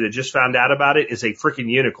cryptocurrency that just found out about it is a freaking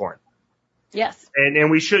unicorn. Yes. And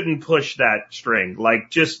we shouldn't push that string. Like,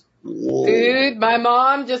 just... Dude, my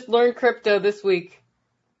mom just learned crypto this week.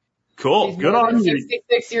 Cool. She's Good on you.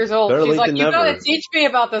 66 years old. Better She's late like, than you never. gotta teach me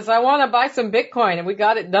about this. I want to buy some Bitcoin. And we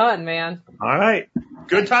got it done, man. All right.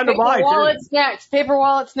 Good time to buy, Paper too. wallets next. Paper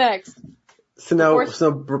wallets next. So now, course.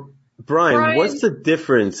 Brian, what's the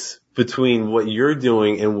difference between what you're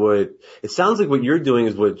doing and what it sounds like what you're doing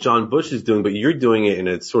is what John Bush is doing, but you're doing it in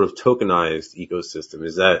a sort of tokenized ecosystem.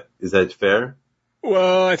 Is that fair?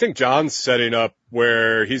 Well, I think John's setting up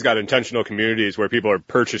where he's got intentional communities where people are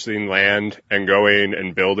purchasing land and going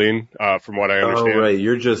and building, from what I understand. Oh, right.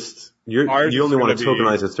 You only want to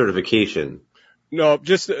tokenize a certification. No,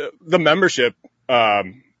 just the membership,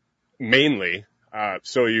 mainly.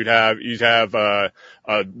 So you'd have a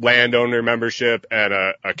landowner membership and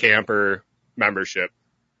a camper membership.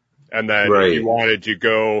 And then if you wanted to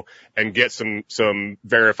go and get some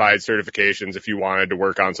verified certifications, if you wanted to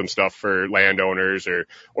work on some stuff for landowners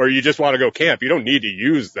or you just want to go camp, you don't need to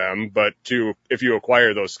use them, but if you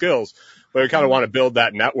acquire those skills, but you kind of want to build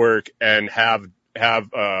that network and have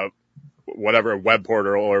whatever web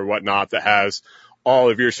portal or whatnot that has all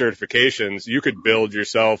of your certifications. You could build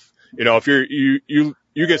yourself, you know, if you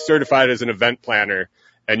get certified as an event planner,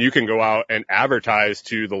 and you can go out and advertise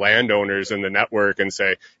to the landowners in the network and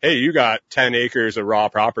say, hey, you got 10 acres of raw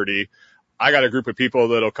property. I got a group of people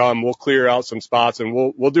that'll come. We'll clear out some spots and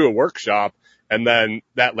we'll do a workshop. And then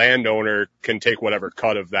that landowner can take whatever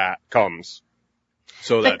cut of that comes.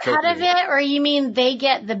 So The cut of it, or you mean they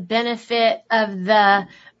get the benefit of the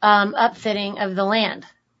upfitting of the land?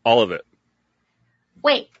 All of it.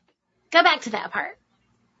 Wait, go back to that part.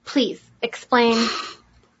 Please explain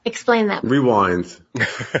that. Rewind.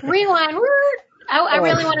 Rewind. I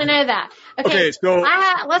really want to know that. Okay, so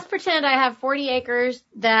let's pretend I have 40 acres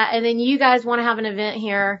and then you guys want to have an event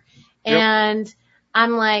here, and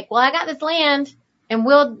I'm like, well, I got this land, and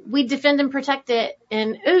we defend and protect it,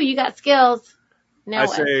 and you got skills. I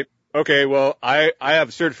say, okay, well, I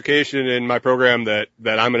have certification in my program that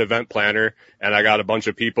I'm an event planner, and I got a bunch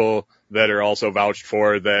of people that are also vouched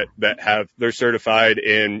for they're certified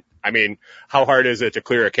in. I mean, how hard is it to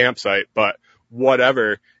clear a campsite? But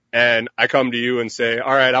whatever. And I come to you and say,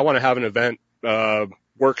 all right, I want to have an event,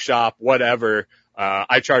 workshop, whatever.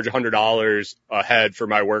 I charge $100 a head for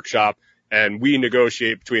my workshop, and we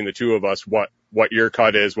negotiate between the two of us what your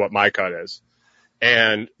cut is, what my cut is.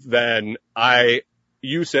 And then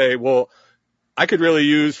you say, well, I could really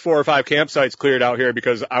use 4 or 5 campsites cleared out here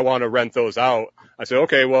because I want to rent those out. I said,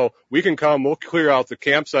 okay, well, we can come, we'll clear out the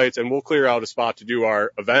campsites and we'll clear out a spot to do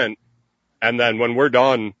our event. And then when we're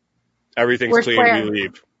done, everything's clean and we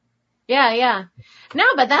leave. Yeah. No,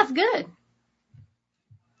 but that's good.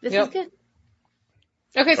 This is good.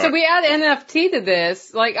 Okay, so we add NFT to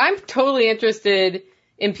this. Like, I'm totally interested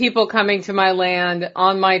in people coming to my land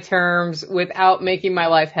on my terms without making my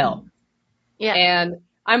life hell. Yeah. And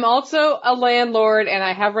I'm also a landlord and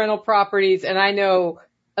I have rental properties, and I know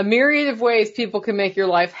a myriad of ways people can make your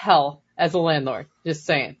life hell as a landlord. Just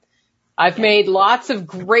saying. I've made lots of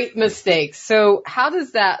great mistakes. So how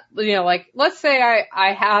does that, like, let's say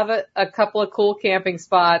I have a couple of cool camping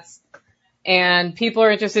spots and people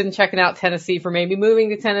are interested in checking out Tennessee for maybe moving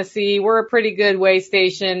to Tennessee. We're a pretty good way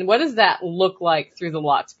station. What does that look like through the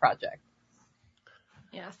Lots Project?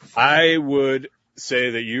 Yes. I would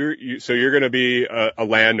say that you're going to be a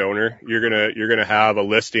landowner. You're going to have a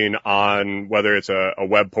listing on whether it's a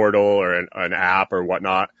web portal or an app or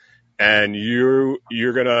whatnot. And you're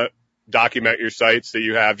going to document your sites that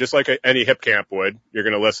you have, just like any hip camp would. You're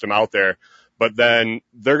going to list them out there, but then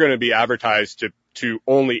they're going to be advertised to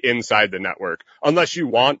only inside the network. Unless you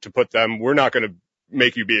want to put them, we're not going to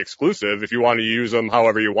make you be exclusive. If you want to use them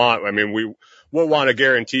however you want, I mean, we'll want a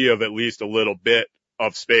guarantee of at least a little bit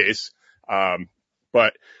of space.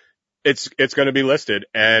 But it's going to be listed.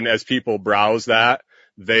 And as people browse that,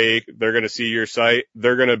 they're going to see your site.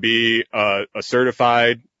 They're going to be a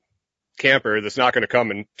certified camper that's not going to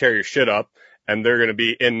come and tear your shit up, and they're going to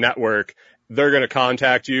be in network. They're going to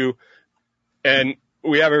contact you. And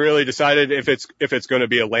we haven't really decided if it's going to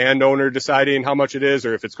be a landowner deciding how much it is,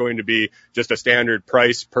 or if it's going to be just a standard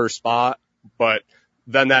price per spot. But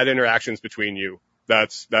then that interaction's between you.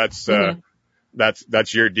 That's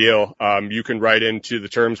your deal. You can write into the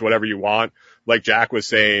terms whatever you want. Like Jack was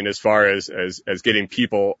saying, as far as getting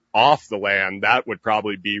people off the land, that would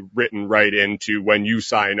probably be written right into when you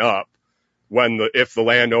sign up. If the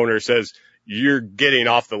landowner says you're getting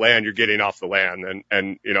off the land, you're getting off the land,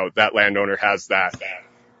 and that landowner has that.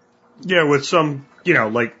 Yeah, with some,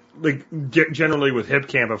 like generally with hip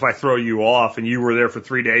camp, if I throw you off and you were there for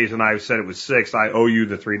 3 days and I said it was 6, I owe you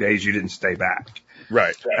the 3 days you didn't stay back.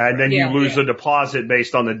 Right. And then you lose the deposit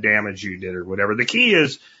based on the damage you did or whatever. The key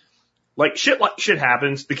is, shit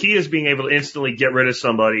happens. The key is being able to instantly get rid of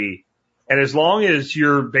somebody. And as long as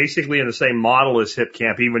you're basically in the same model as hip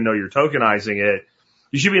camp, even though you're tokenizing it,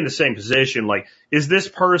 you should be in the same position. Like, is this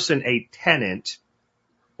person a tenant,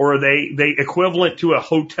 or are they equivalent to a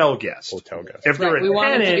hotel guest? Hotel guest. If they're we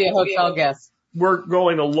want them to be a hotel guest. We're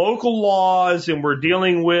going to local laws and we're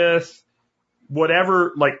dealing with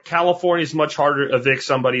whatever. Like, California is much harder to evict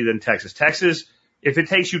somebody than Texas. Texas, if it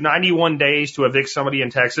takes you 91 days to evict somebody in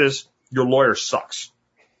Texas, your lawyer sucks.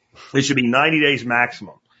 It should be 90 days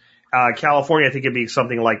maximum. California, I think it'd be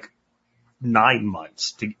something like 9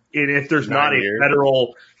 months if there's not a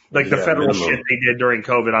federal, the federal shit they did during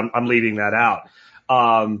COVID, I'm leaving that out.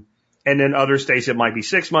 And then other states, it might be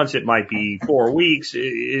 6 months. It might be 4 weeks.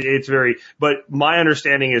 But my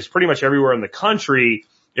understanding is pretty much everywhere in the country,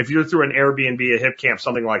 if you're through an Airbnb, a hip camp,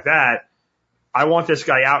 something like that, I want this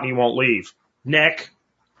guy out and he won't leave. Neck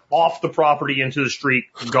off the property into the street,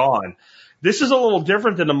 gone. This is a little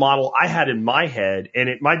different than the model I had in my head, and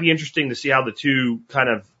it might be interesting to see how the two kind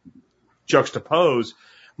of juxtapose.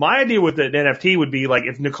 My idea with an NFT would be like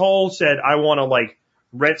if Nicole said, I want to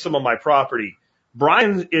rent some of my property.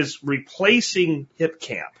 Brian is replacing hip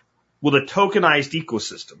camp with a tokenized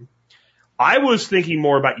ecosystem. I was thinking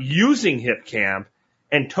more about using hip camp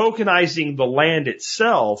and tokenizing the land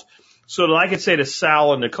itself so that I could say to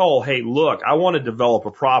Sal and Nicole, hey, look, I want to develop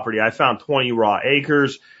a property. I found 20 raw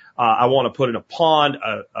acres. I want to put in a pond.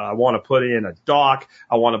 I want to put in a dock.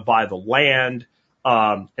 I want to buy the land.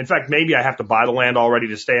 In fact, maybe I have to buy the land already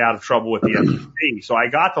to stay out of trouble with the FCC. So I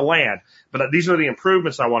got the land, but these are the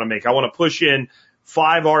improvements I want to make. I want to push in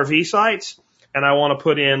 5 RV sites, and I want to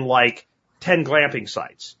put in 10 glamping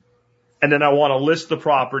sites. And then I want to list the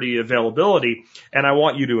property availability, and I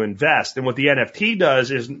want you to invest. And what the NFT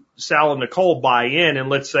does is Sal and Nicole buy in, and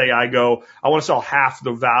let's say I want to sell half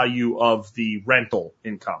the value of the rental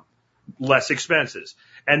income, less expenses.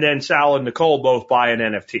 And then Sal and Nicole both buy an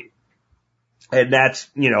NFT. And that's,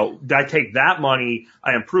 I take that money,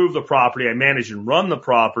 I improve the property, I manage and run the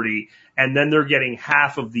property, and then they're getting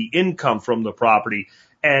half of the income from the property.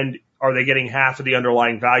 And are they getting half of the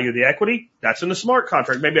underlying value of the equity? That's in the smart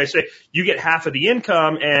contract. Maybe I say you get half of the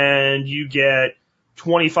income and you get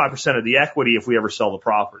 25% of the equity if we ever sell the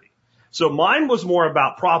property. So mine was more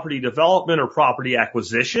about property development or property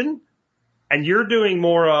acquisition. And you're doing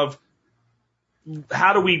more of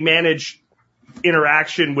how do we manage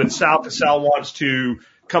interaction with Sal, because Sal wants to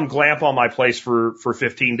come glamp on my place for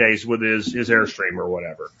 15 days with his Airstream or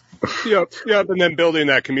whatever. Yep. And then building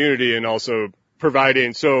that community and also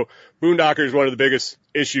providing. So Boondockers, one of the biggest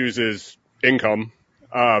issues is income.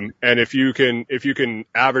 And if you can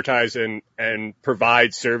advertise and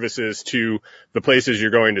provide services to the places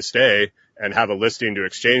you're going to stay and have a listing to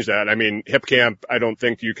exchange that. I mean, Hip Camp, I don't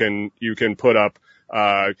think you can put up,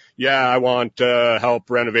 I want help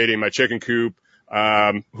renovating my chicken coop.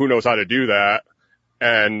 Who knows how to do that?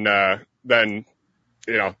 And then,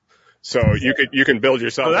 so you can build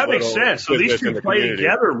yourself. So that makes sense. So these two play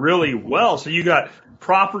together really well. So you got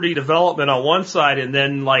property development on one side and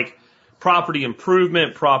then property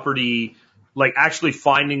improvement, property like actually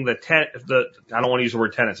finding I don't want to use the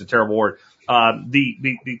word tenant, it's a terrible word,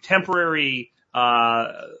 the temporary,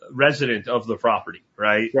 resident of the property,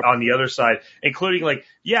 right? Yep. On the other side, including like,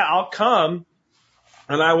 yeah, I'll come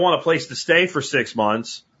and I want a place to stay for 6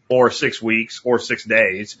 months or 6 weeks or 6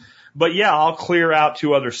 days. But yeah, I'll clear out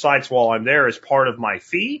 2 other sites while I'm there as part of my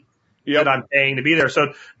fee that I'm paying to be there.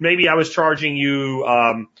 So maybe I was charging you,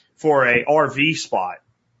 for a RV spot,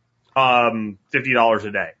 $50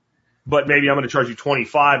 a day, but maybe I'm going to charge you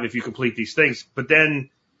 25 if you complete these things. But then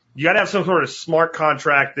you got to have some sort of smart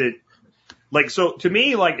contract that, like, so to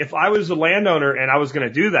me, like if I was a landowner and I was going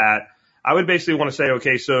to do that, I would basically want to say,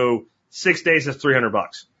 okay, so 6 days is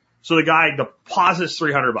 $300. So the guy deposits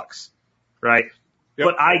 $300, right? Yep.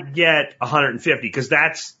 But I get 150 because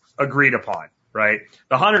that's agreed upon, right?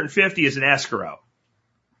 The 150 is an escrow,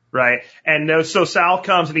 right? And so Sal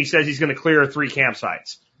comes and he says he's going to clear 3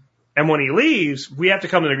 campsites. And when he leaves, we have to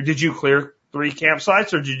come in. Did you clear 3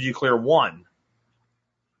 campsites or did you clear 1?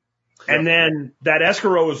 Yep. And then that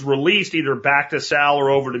escrow is released either back to Sal or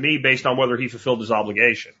over to me based on whether he fulfilled his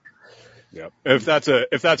obligation. Yep. If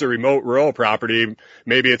that's a remote rural property,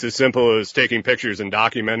 maybe it's as simple as taking pictures and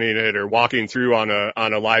documenting it or walking through on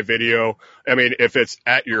a live video. I mean, if it's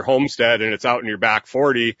at your homestead and it's out in your back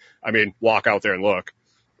 40, I mean, walk out there and look.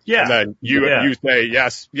 Yeah. And then you say,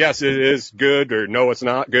 yes, it is good, or no, it's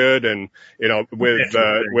not good. And, you know,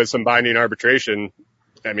 with some binding arbitration,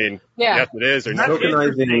 I mean, yes, it is, or no.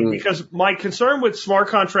 Because my concern with smart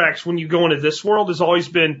contracts when you go into this world has always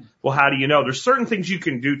been, well, how do you know? There's certain things you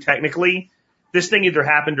can do technically. This thing either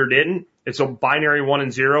happened or didn't. It's a binary 1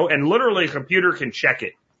 and 0, and literally a computer can check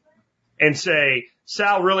it and say,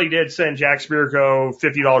 Sal really did send Jack Spirko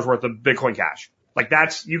 $50 worth of Bitcoin Cash. Like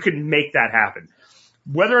you can make that happen.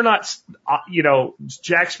 Whether or not,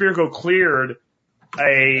 Jack Spirko cleared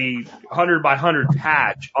a 100 by 100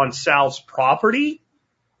 patch on Sal's property,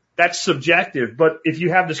 that's subjective. But if you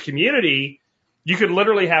have this community, you could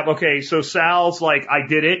literally have, okay, so Sal's like, I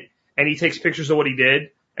did it, and he takes pictures of what he did,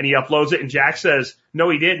 and he uploads it, and Jack says, no,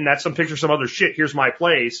 he didn't. That's some picture of some other shit. Here's my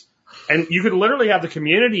place. And you could literally have the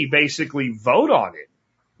community basically vote on it.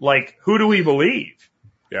 Like, who do we believe?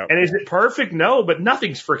 Yeah. And is it perfect? No, but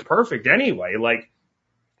nothing's perfect anyway. Like,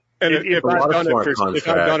 and if I've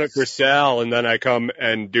done it for Sal and then I come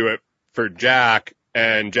and do it for Jack,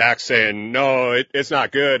 and Jack's saying, no, it's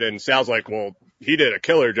not good. And Sal's like, well, he did a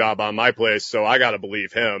killer job on my place, so I got to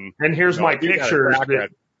believe him. And here's my pictures.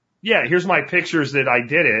 Here's my pictures that I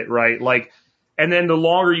did it, right? Like, and then the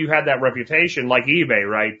longer you had that reputation, like eBay,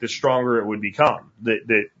 right, the stronger it would become.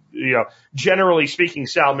 Generally speaking,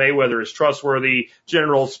 Sal Mayweather is trustworthy.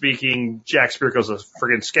 Generally speaking, Jack Spirko's a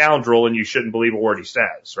friggin' scoundrel, and you shouldn't believe a word he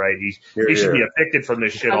says, right? He should be evicted from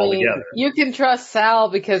this shit altogether. You can trust Sal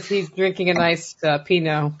because he's drinking a nice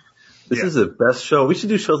Pinot. This is the best show. We should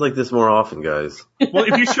do shows like this more often, guys. Well,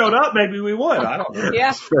 if you showed up, maybe we would. I don't know.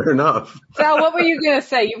 Yeah. Fair enough. Sal, what were you going to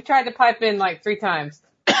say? You've tried to pipe in like 3 times.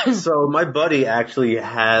 So my buddy actually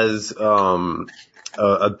has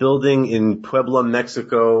a building in Puebla,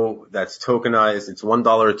 Mexico that's tokenized. It's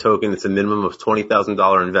 $1 a token. It's a minimum of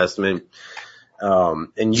 $20,000 investment.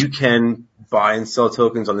 And you can buy and sell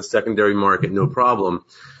tokens on the secondary market, no problem.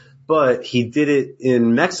 But he did it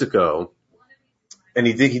in Mexico, and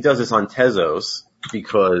he does this on Tezos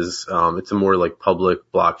because it's a more like public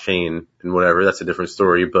blockchain and whatever. That's a different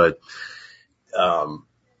story, but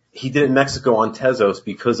he did it in Mexico on Tezos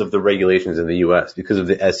because of the regulations in the U.S., because of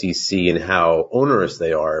the SEC and how onerous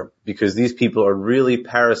they are, because these people are really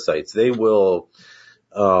parasites. They will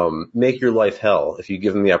make your life hell if you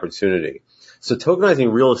give them the opportunity. So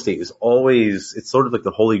tokenizing real estate is always, it's sort of like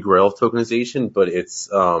the holy grail of tokenization, but it's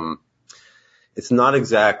not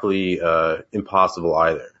exactly impossible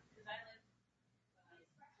either.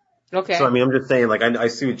 Okay. So, I mean, I'm just saying, like, I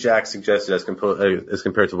see what Jack suggested as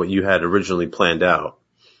compared to what you had originally planned out.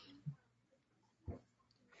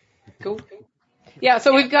 Cool. Yeah,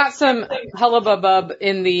 so we've got some hullabub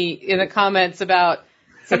in the comments about,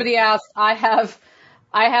 somebody asked, I have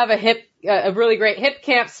a really great hip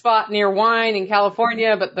camp spot near Wine in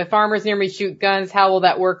California, but the farmers near me shoot guns. How will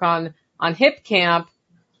that work on hip camp?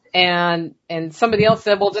 And somebody else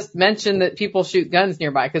said, well, just mention that people shoot guns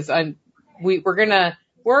nearby, because we're gonna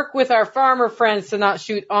work with our farmer friends to not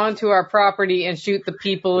shoot onto our property and shoot the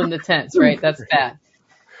people in the tents, right? That's bad.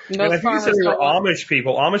 And I think you said there were Amish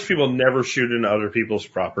people. Amish people never shoot into other people's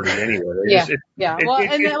property anyway. That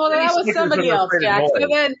was somebody else, Jack. So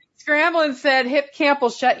then Scramblin' said hip camp will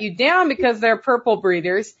shut you down because they're purple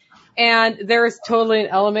breeders. And there is totally an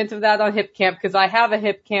element of that on hip camp, because I have a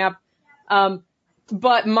hip camp.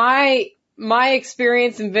 But my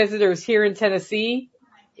experience in visitors here in Tennessee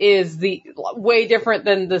is way different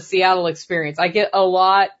than the Seattle experience. I get a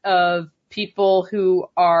lot of people who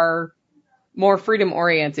are more freedom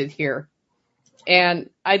oriented here. And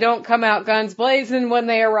I don't come out guns blazing when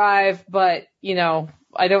they arrive, but,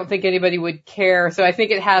 I don't think anybody would care. So I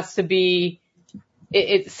think it has to be,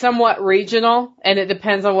 it's somewhat regional, and it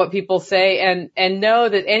depends on what people say. And know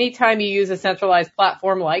that anytime you use a centralized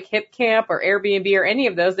platform like HipCamp or Airbnb or any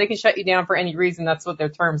of those, they can shut you down for any reason. That's what their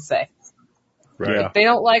terms say. Right. If they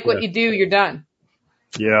don't like what you do, you're done.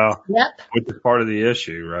 Yeah. Yep. Which is part of the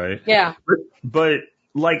issue, right? Yeah. But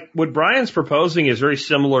like what Brian's proposing is very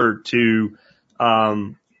similar to,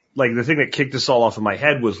 like the thing that kicked us all off in my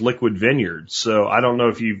head was Liquid Vineyards. So I don't know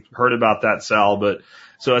if you've heard about that, Sal, but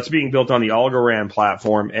so it's being built on the Algorand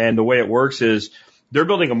platform. And the way it works is they're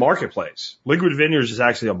building a marketplace. Liquid Vineyards is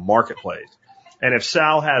actually a marketplace. And if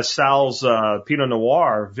Sal has Sal's, Pinot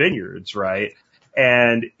Noir vineyards, right?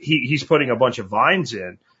 And he's putting a bunch of vines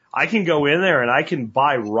in, I can go in there and I can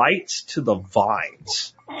buy rights to the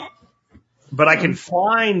vines. But I can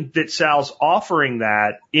find that Sal's offering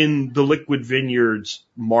that in the Liquid Vineyards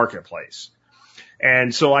marketplace.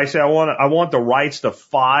 And so I say, I want the rights to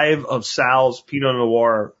 5 of Sal's Pinot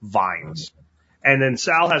Noir vines. And then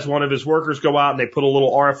Sal has one of his workers go out and they put a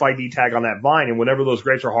little RFID tag on that vine. And whenever those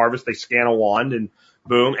grapes are harvested, they scan a wand and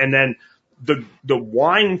boom. And then the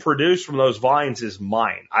wine produced from those vines is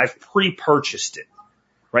mine. I've pre-purchased it,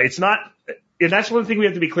 right? It's not, and that's one thing we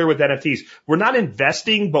have to be clear with NFTs. We're not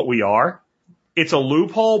investing, but we are. It's a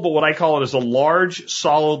loophole, but what I call it is a large,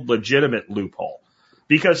 solid, legitimate loophole.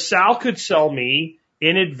 Because Sal could sell me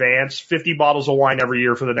in advance 50 bottles of wine every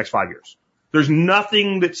year for the next 5 years. There's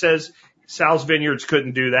nothing that says Sal's Vineyards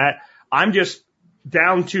couldn't do that. I'm just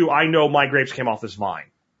down to, I know my grapes came off this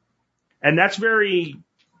vine. And that's very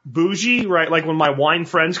bougie, right? Like when my wine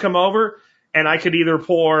friends come over and I could either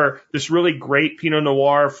pour this really great Pinot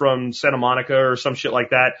Noir from Santa Monica or some shit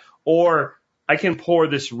like that, or I can pour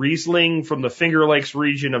this Riesling from the Finger Lakes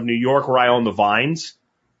region of New York where I own the vines.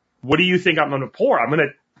 What do you think I'm going to pour?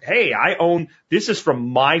 Hey, this is from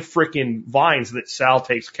my frickin' vines that Sal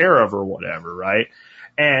takes care of or whatever, right?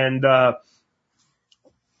 And,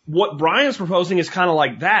 what Brian's proposing is kind of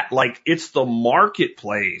like that. Like it's the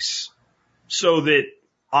marketplace so that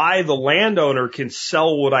I, the landowner, can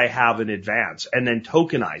sell what I have in advance and then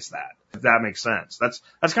tokenize that, if that makes sense. That's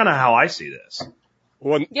kind of how I see this.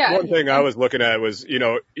 One thing I was looking at was,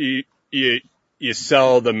 you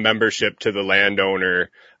sell the membership to the landowner.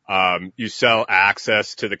 You sell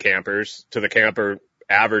access to the campers, to the camper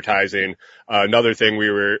advertising. Another thing we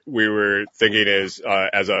were thinking is,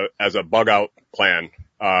 as a bug out plan.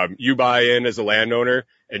 You buy in as a landowner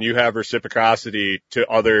and you have reciprocity to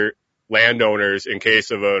other landowners in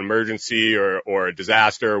case of an emergency or a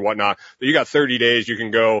disaster or whatnot. But you got 30 days you can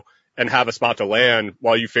go and have a spot to land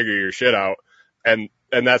while you figure your shit out. And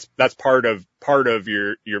that's part of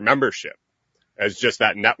your membership as just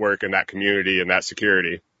that network and that community and that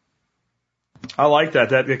security. I like that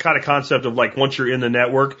the kind of concept of like once you're in the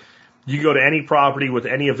network, you go to any property with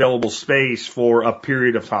any available space for a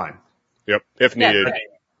period of time. Yep, if needed. Yeah.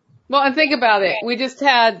 Well, and think about it. We just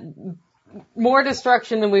had more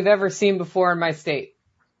destruction than we've ever seen before in my state.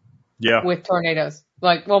 Yeah. With tornadoes.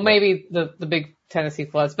 Like, well, maybe the big Tennessee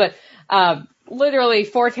floods, but, literally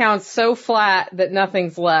 4 towns so flat that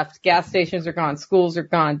nothing's left. Gas stations are gone. Schools are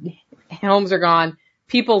gone. Homes are gone.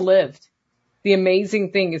 People lived. The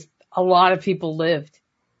amazing thing is a lot of people lived.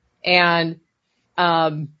 And,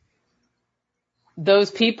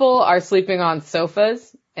 those people are sleeping on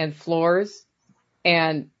sofas and floors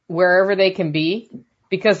and wherever they can be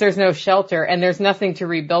because there's no shelter and there's nothing to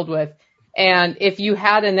rebuild with. And if you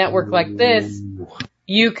had a network like this,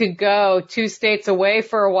 you could go 2 states away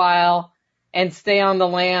for a while and stay on the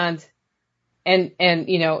land. And,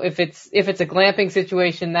 if it's a glamping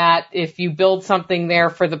situation, that if you build something there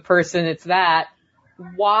for the person, it's that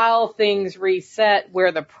while things reset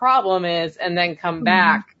where the problem is and then come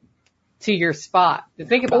back to your spot.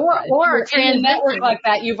 Think about that. Or in a network like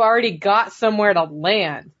that, you've already got somewhere to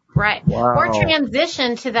land. Right. Wow. Or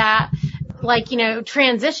transition to that,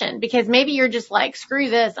 transition, because maybe you're just like, screw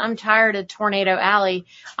this. I'm tired of Tornado Alley.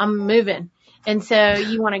 I'm moving. And so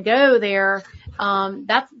you want to go there.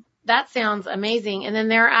 That sounds amazing. And then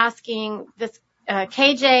they're asking this,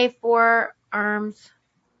 KJ for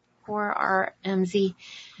RMZ,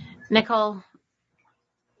 Nicole.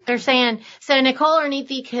 They're saying, so Nicole or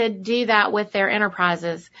Neethi could do that with their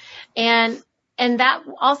enterprises. And that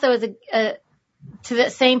also is to the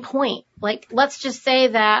same point. Like, let's just say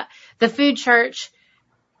that the food church,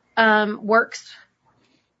 works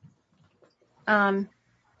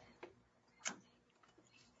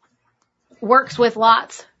with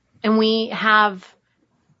lots and we have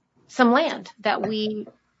some land that we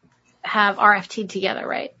have RFT'd together,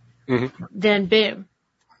 right? Mm-hmm. Then boom,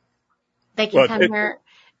 they can come here.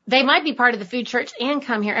 They might be part of the food church and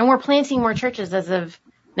come here. And we're planting more churches as of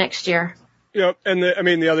next year. Yeah. And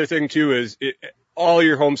the other thing too is all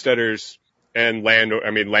your homesteaders and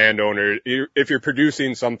landowners, if you're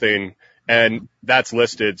producing something and that's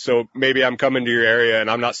listed. So maybe I'm coming to your area and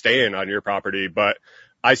I'm not staying on your property, but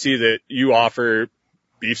I see that you offer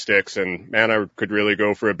beef sticks and man, I could really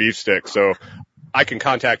go for a beef stick. So I can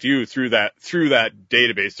contact you through that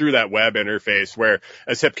database, through that web interface, where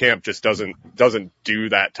as HipCamp just doesn't do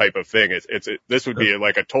that type of thing. This would be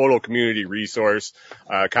like a total community resource,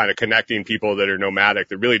 kind of connecting people that are nomadic,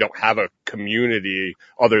 that really don't have a community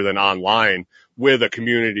other than online, with a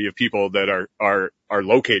community of people that are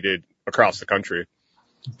located across the country.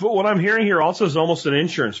 But what I'm hearing here also is almost an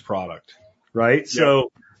insurance product, right? Yep.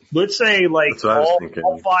 So let's say like all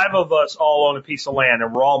 5 of us all own a piece of land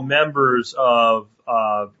and we're all members of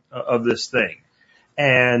this thing.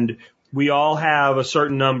 And we all have a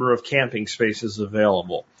certain number of camping spaces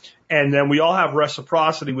available. And then we all have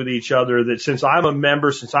reciprocity with each other that since I'm a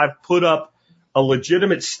member, since I've put up a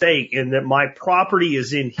legitimate stake in that my property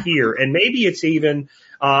is in here, and maybe it's even,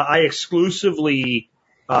 I exclusively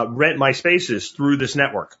rent my spaces through this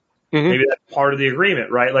network. Mm-hmm. Maybe that's part of the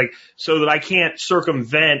agreement, right? Like, so that I can't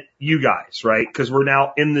circumvent you guys, right? Because we're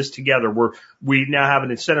now in this together. We now have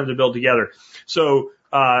an incentive to build together. So,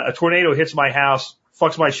 a tornado hits my house,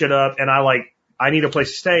 fucks my shit up, and I need a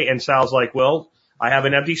place to stay. And Sal's like, well, I have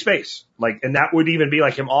an empty space. Like, and that would even be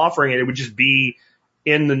like him offering it. It would just be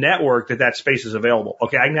in the network that space is available.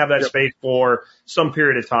 Okay, I can have that space for some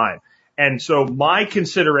period of time. And so my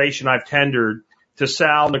consideration I've tendered to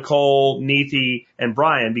Sal, Nicole, Neethi, and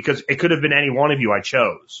Brian, because it could have been any one of you I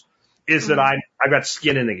chose, is that I've got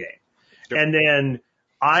skin in the game. Yep. And then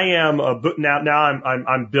I am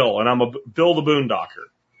I'm Bill, and I'm Bill the Boondocker,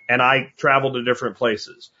 and I travel to different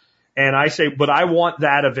places. And I say, but I want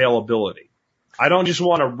that availability. I don't just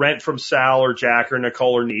want to rent from Sal or Jack or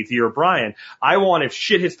Nicole or Neethi or Brian. I want, if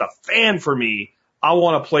shit hits the fan for me, I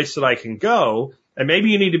want a place that I can go. And maybe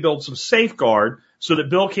you need to build some safeguard so that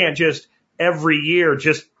Bill can't just every year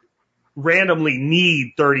just randomly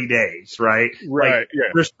need 30 days, right? Right. Like, yeah.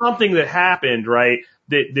 There's something that happened, right?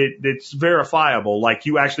 That's verifiable. Like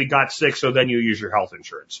you actually got sick, so then you use your health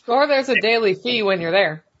insurance. Or there's a daily fee when you're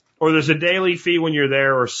there. Or there's a daily fee when you're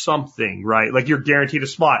there or something, right? Like you're guaranteed a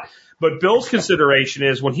spot. But Bill's consideration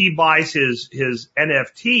is when he buys his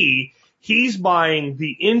NFT, he's buying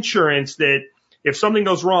the insurance that if something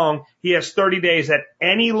goes wrong, he has 30 days at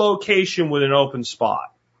any location with an open spot.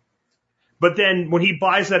 But then when he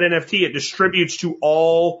buys that NFT, it distributes to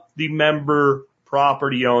all the member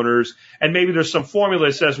property owners. And maybe there's some formula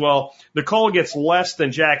that says, well, Nicole gets less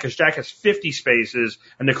than Jack because Jack has 50 spaces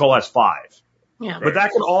and Nicole has 5. Yeah. But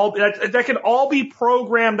that can all be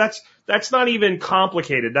programmed. That's not even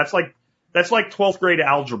complicated. That's like 12th grade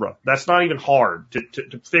algebra. That's not even hard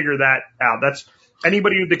to figure that out. That's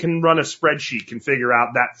anybody that can run a spreadsheet can figure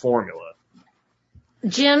out that formula.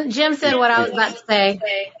 Jim said what I was about to say.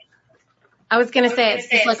 I was going to say it's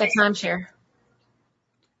just like a timeshare.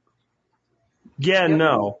 Yeah,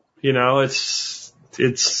 no. You know, it's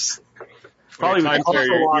probably timeshare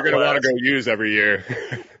you're going to want to go use every year.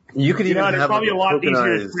 You could even it's probably a lot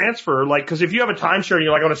easier to transfer. Like, because if you have a timeshare and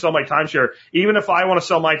you're like, I want to sell my timeshare, even if I want to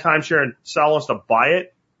sell my timeshare and Sal wants to buy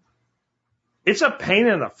it, it's a pain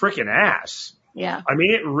in the freaking ass. Yeah. I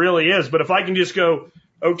mean, it really is. But if I can just go,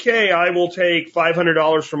 okay, I will take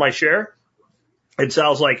 $500 for my share, and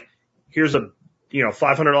Sal's like, here's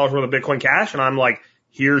 $500 worth of Bitcoin Cash, and I'm like,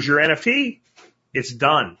 here's your NFT. It's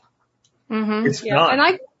done. Mm-hmm. It's done.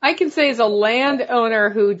 And I can say as a landowner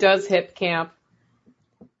who does HipCamp,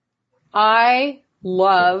 I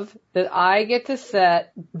love that I get to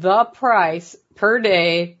set the price per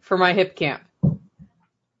day for my HipCamp.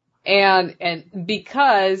 And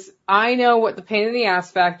because I know what the pain in the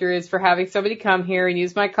ass factor is for having somebody come here and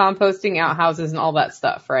use my composting outhouses and all that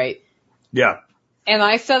stuff, right? Yeah. And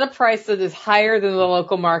I set a price that is higher than the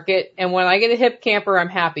local market. And when I get a HipCamper, I'm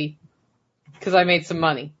happy because I made some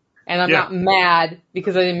money. And I'm not mad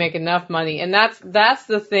because I didn't make enough money. And that's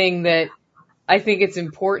the thing that I think it's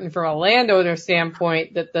important from a landowner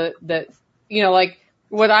standpoint that like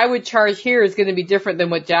what I would charge here is going to be different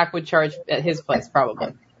than what Jack would charge at his place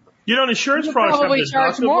probably. You know, insurance products probably have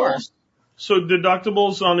charge more. deductibles. So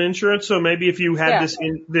deductibles on insurance. So maybe if you had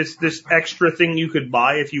this extra thing you could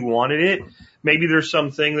buy if you wanted it, maybe there's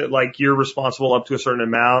something that like you're responsible up to a certain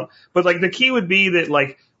amount. But like the key would be that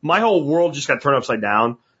like my whole world just got turned upside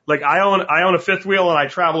down. like I own a fifth wheel and I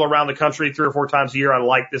travel around the country 3 or 4 times a year. I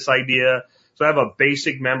like this idea. So I have a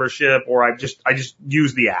basic membership, or I just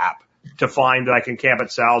use the app to find that I can camp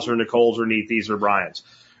at Sal's or Nicole's or Neathy's or Brian's.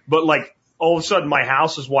 But like all of a sudden my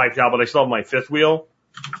house is wiped out, but I still have my fifth wheel.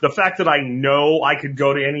 The fact that I know I could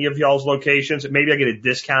go to any of y'all's locations, maybe I get a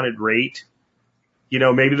discounted rate. You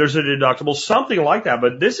know, maybe there's a deductible, something like that.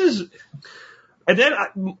 But this is, and then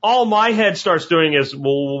all my head starts doing is,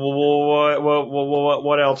 well,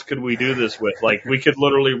 what else could we do this with? Like, we could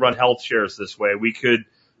literally run health shares this way. We could,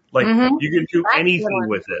 like, you can do anything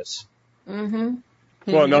with this.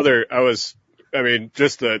 Well,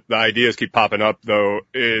 just the ideas keep popping up though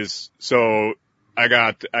is, so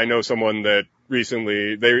I know someone that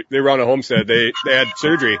recently, they run a homestead, they had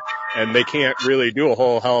surgery and they can't really do a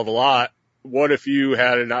whole hell of a lot. What if you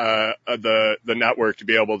had the network to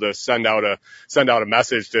be able to send out a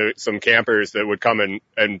message to some campers that would come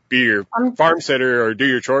and be your farm sitter or do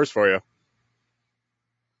your chores for you?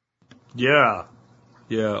 Yeah.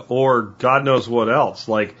 Yeah. Or God knows what else.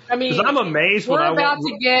 Like, I mean, 'cause I'm amazed we're about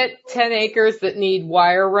to get 10 acres that need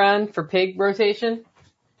wire run for pig rotation.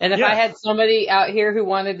 And if I had somebody out here who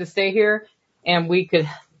wanted to stay here and we could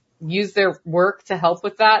use their work to help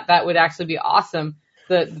with that, that would actually be awesome.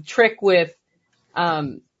 The trick with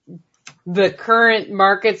the current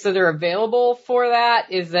markets that are available for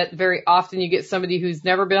that is that very often you get somebody who's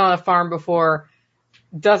never been on a farm before,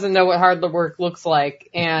 doesn't know what hard work looks like,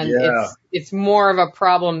 and it's more of a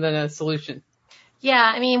problem than a solution. Yeah,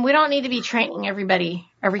 I mean, we don't need to be training everybody.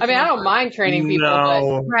 I don't mind training people,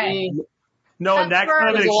 but right. No, and that kind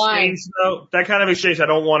of exchange, though, I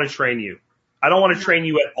don't want to train you. I don't want to train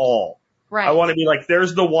you at all. Right. I want to be like,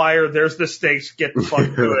 there's the wire, there's the stakes, get the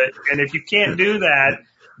fuck to it. And if you can't do that,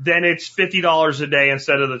 then it's $50 a day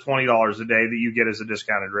instead of the $20 a day that you get as a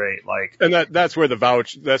discounted rate. Like, and that's where the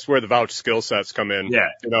vouch skill sets come in. Yeah.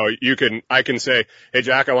 You know, I can say, hey,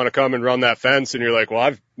 Jack, I want to come and run that fence. And you're like,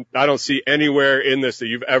 well, I don't see anywhere in this that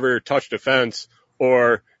you've ever touched a fence.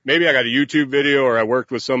 Or maybe I got a YouTube video, or I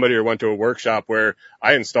worked with somebody or went to a workshop where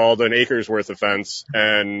I installed an acre's worth of fence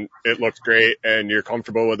and it looks great and you're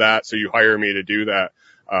comfortable with that. So you hire me to do that.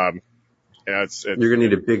 You're going to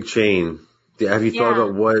need a big chain. Have you thought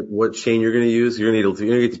about what chain you're going to use? You're going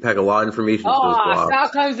to get to pack a lot of information. Sal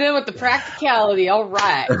comes in with the practicality. All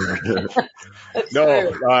right.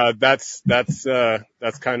 That's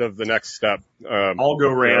kind of the next step. I'll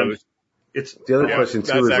go ran. It's the other question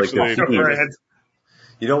too is like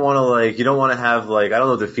you don't want to have I don't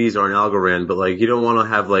know what the fees are in Algorand, but you don't want to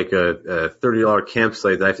have a $30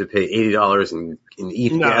 campsite that I have to pay $80 in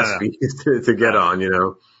ETH gas fees to get on, you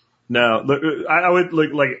know. No, I would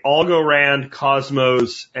like Algorand,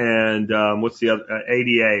 Cosmos, and what's the other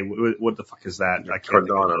ADA? What the fuck is that?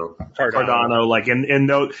 Cardano. Like in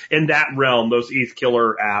that realm, those ETH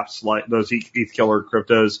killer apps, like those ETH killer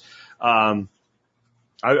cryptos.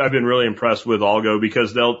 I've been really impressed with Algo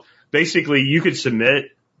because you could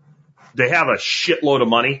submit. They have a shitload of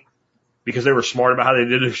money because they were smart about how they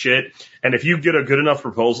did this shit. And if you get a good enough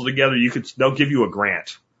proposal together, they'll give you a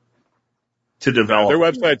grant to develop. Their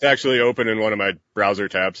website's actually open in one of my browser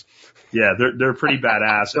tabs. Yeah, they're pretty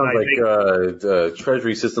badass. Sounds like a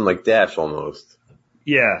treasury system like Dash almost.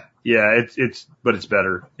 Yeah, but it's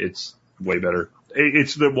better. It's way better.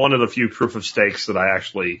 It's one of the few proof of stakes that I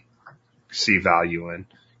actually see value in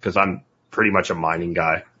because I'm pretty much a mining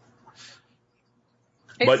guy.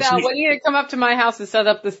 Hey, Sal, when are you going to come up to my house and set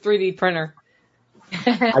up this 3D printer?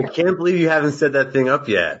 I can't believe you haven't set that thing up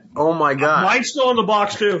yet. Oh my God. Mine's still in the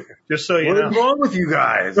box too, just so you know. What is wrong with you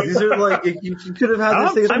guys? These are you could have had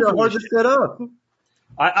this thing. It's hard to set up.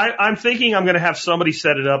 I'm thinking I'm going to have somebody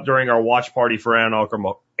set it up during our watch party for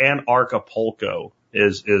Anarchapulco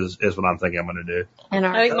is what I'm thinking I'm going to do.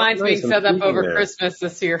 I think mine's being set up over Christmas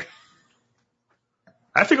this year.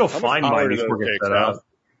 I have to go find mine before we get set up.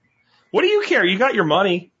 What do you care? You got your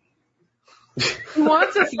money. He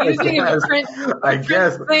wants us using it to print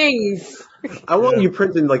things. I want you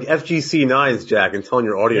printing FGC 9s, Jack, and telling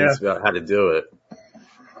your audience about how to do it.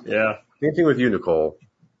 Yeah. Same thing with you, Nicole.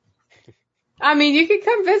 I mean, you could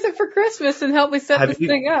come visit for Christmas and help me set this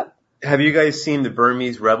thing up. Have you guys seen the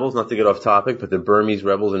Burmese rebels? Not to get off topic, but the Burmese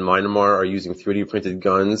rebels in Myanmar are using 3D printed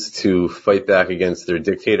guns to fight back against their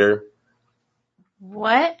dictator.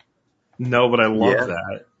 What? No, but I love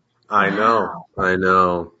that. I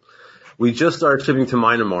know. We just started shipping to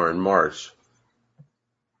Myanmar in March.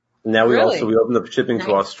 Now we opened up shipping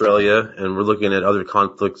to Australia, and we're looking at other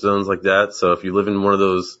conflict zones like that. So if you live in one of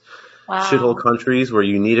those shithole countries where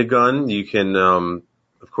you need a gun, you can, of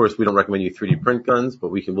course, we don't recommend you 3D print guns,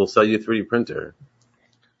 but we'll sell you a 3D printer.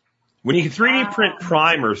 When you can 3D print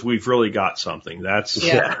primers, we've really got something.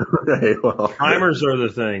 Yeah. Okay, well. Primers are the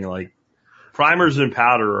thing. Like, primers and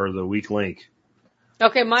powder are the weak link.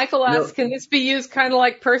 Okay, Michael asks, can this be used kind of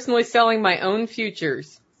like personally selling my own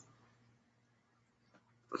futures?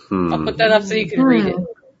 I'll put that up so you can read it.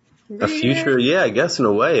 A future? Yeah, I guess in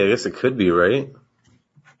a way. I guess it could be, right?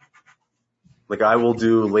 Like, I will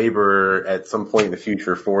do labor at some point in the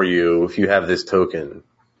future for you if you have this token.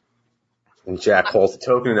 And Jack holds the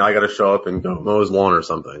token, and I got to show up and go mow his lawn or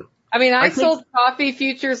something. I mean, I sold coffee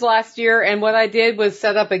futures last year, and what I did was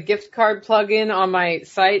set up a gift card plugin on my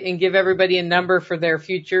site and give everybody a number for their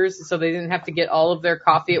futures so they didn't have to get all of their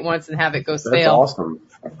coffee at once and have it go stale. That's awesome.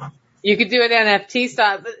 You could do it NFT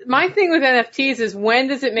style. My thing with NFTs is, when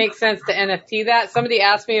does it make sense to NFT that? Somebody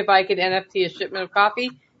asked me if I could NFT a shipment of coffee.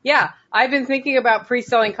 Yeah, I've been thinking about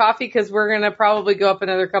pre-selling coffee because we're going to probably go up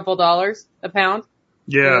another couple dollars a pound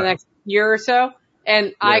in the next year or so.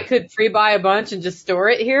 And I could free-buy a bunch and just store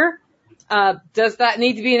it here. Does that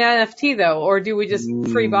need to be an NFT, though, or do we just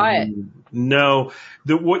free-buy it? No.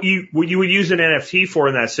 What you would use an NFT for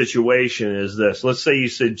in that situation is this. Let's say you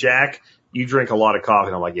said, Jack, you drink a lot of coffee.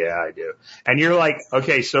 And I'm like, yeah, I do. And you're like,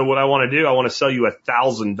 okay, so what I want to do, I want to sell you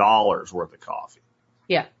 $1,000 worth of coffee.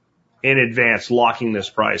 Yeah. In advance, locking this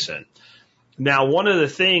price in. Now, one of the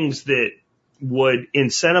things that would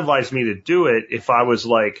incentivize me to do it, if I was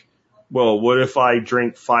like, well, what if I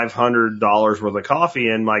drink $500 worth of coffee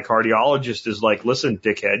and my cardiologist is like, listen,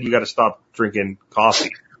 dickhead, you got to stop drinking coffee.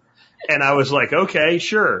 And I was like, okay,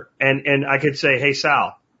 sure. And I could say, hey,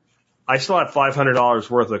 Sal, I still have $500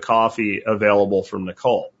 worth of coffee available from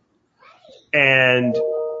Nicole. And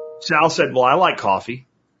Sal said, well, I like coffee.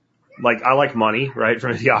 Like, I like money, right?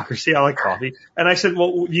 From Idiocracy. I like coffee. And I said,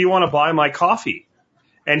 well, do you want to buy my coffee?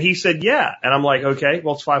 And he said, yeah. And I'm like, okay,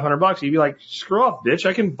 well, it's $500. He'd be like, screw up, bitch.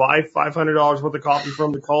 I can buy $500 worth of coffee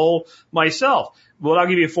from Nicole myself. Well, I'll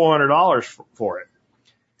give you $400 for it.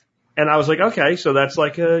 And I was like, okay, so that's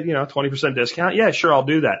like a, 20% discount. Yeah, sure, I'll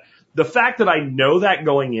do that. The fact that I know that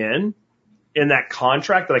going in that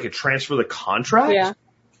contract, that I could transfer the contract,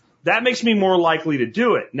 that makes me more likely to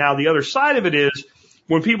do it. Now, the other side of it is,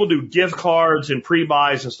 when people do gift cards and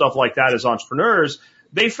pre-buys and stuff like that as entrepreneurs,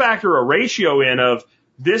 they factor a ratio in of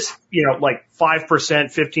this, like 5%,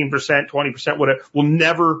 15%, 20%, whatever, will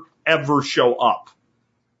never, ever show up.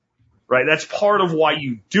 Right? That's part of why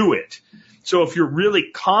you do it. So if you're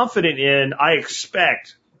really confident in, I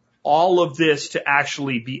expect all of this to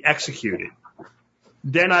actually be executed,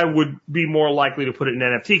 then I would be more likely to put it in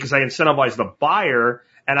NFT because I incentivize the buyer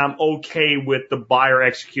and I'm okay with the buyer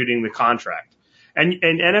executing the contract. And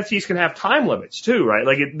NFTs can have time limits too, right?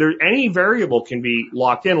 Like any variable can be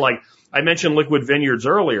locked in. Like I mentioned Liquid Vineyards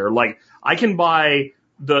earlier. Like I can buy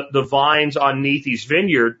the vines on Neathy's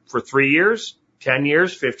vineyard for 3 years, 10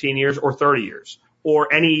 years, 15 years, or 30 years,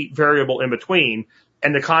 or any variable in between.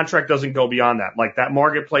 And the contract doesn't go beyond that. Like that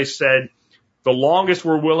marketplace said, the longest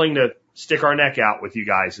we're willing to stick our neck out with you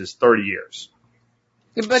guys is 30 years.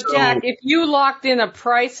 But Jack, if you locked in a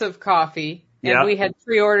price of coffee and we had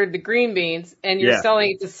pre-ordered the green beans and you're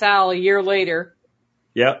selling it to Sal a year later.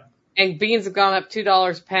 Yep. And beans have gone up $2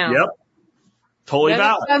 a pound. Yep. Totally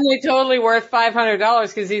valid. It's suddenly totally worth $500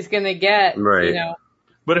 because he's going to get,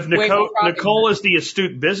 But if Nicole is the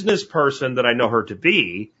astute business person that I know her to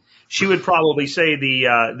be, she would probably say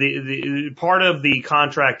the part of the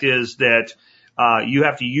contract is that you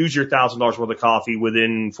have to use your $1,000 worth of coffee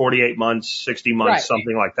within 48 months, 60 months,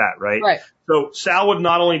 something like that, right? Right. So Sal would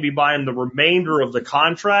not only be buying the remainder of the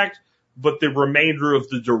contract, but the remainder of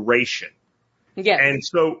the duration. Yes. And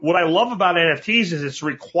so what I love about NFTs is it's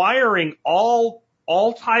requiring all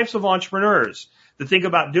types of entrepreneurs to think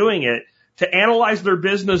about doing it to analyze their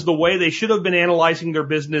business the way they should have been analyzing their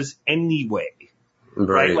business anyway.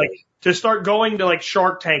 Right? Like to start going to like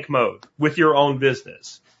Shark Tank mode with your own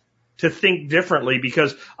business, to think differently,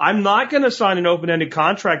 because I'm not going to sign an open-ended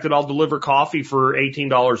contract that I'll deliver coffee for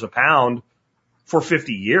 $18 a pound for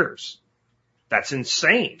 50 years. That's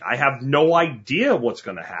insane. I have no idea what's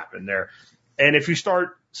going to happen there. And if you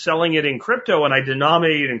start selling it in crypto and I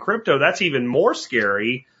denominate it in crypto, that's even more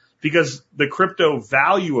scary because the crypto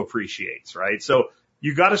value appreciates, right? So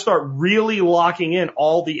you got to start really locking in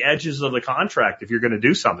all the edges of the contract if you're going to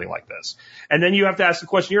do something like this. And then you have to ask the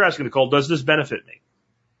question you're asking, Nicole, does this benefit me?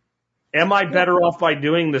 Am I better off by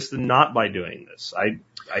doing this than not by doing this?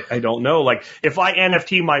 I don't know. Like if I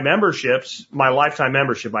NFT my memberships, my lifetime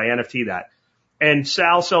membership, I NFT that, and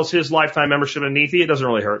Sal sells his lifetime membership in Neathy, it doesn't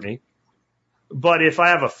really hurt me. But if I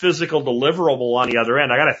have a physical deliverable on the other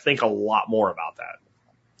end, I got to think a lot more about that.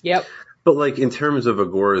 Yep. But like in terms of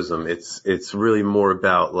agorism, it's really more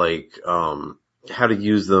about like, how to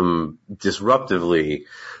use them disruptively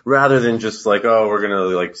rather than just like, oh, we're going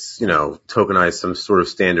to like, tokenize some sort of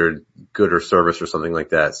standard good or service or something like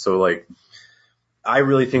that. So like, I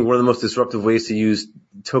really think one of the most disruptive ways to use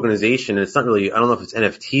tokenization, and it's not really, I don't know if it's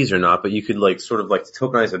NFTs or not, but you could like sort of like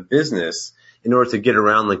tokenize a business in order to get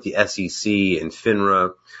around like the SEC and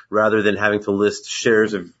FINRA rather than having to list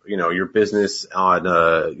shares of, your business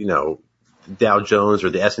on, Dow Jones or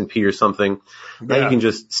the S&P or something. Now you can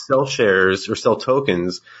just sell shares or sell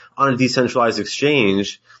tokens on a decentralized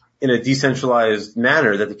exchange in a decentralized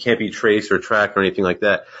manner that they can't be traced or tracked or anything like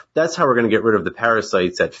that. That's how we're going to get rid of the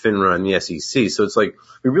parasites at FINRA and the SEC. So it's like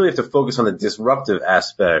we really have to focus on the disruptive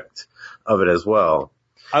aspect of it as well.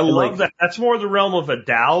 I love that. That's more the realm of a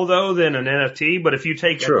DAO though than an NFT. But if you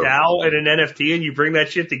take a DAO and an NFT and you bring that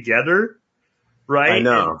shit together, right? I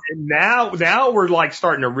know. And now we're like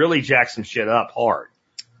starting to really jack some shit up hard,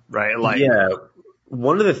 right? Like, yeah.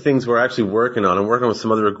 One of the things we're actually working on, and working with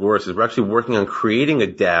some other agoristas, is we're actually working on creating a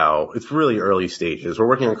DAO. It's really early stages. We're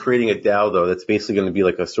working on creating a DAO though that's basically going to be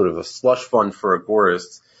like a sort of a slush fund for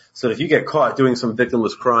agorists. So that if you get caught doing some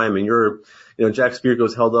victimless crime and Jack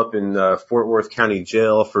Spirko's held up in Fort Worth County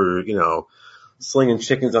Jail for, slinging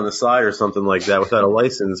chickens on the side or something like that without a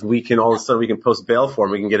license, we can all of a sudden we can post bail for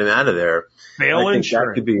him. We can get him out of there. Bail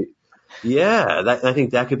insurance. I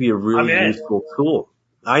think that could be a really useful tool.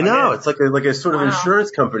 I know. It's like a sort of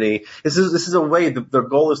insurance company. This is a way, the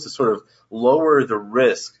goal is to sort of lower the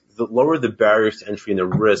risk, lower the barriers to entry and the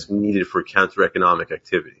risk needed for counter-economic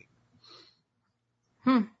activity.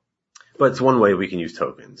 But it's one way we can use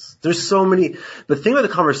tokens. There's so many, but think about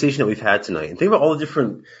the conversation that we've had tonight and think about all the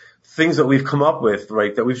different things that we've come up with,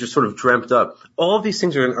 right, that we've just sort of dreamt up. All of these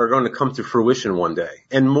things are going to come to fruition one day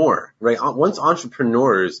and more, right? Once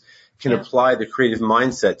entrepreneurs can apply the creative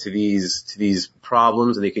mindset to these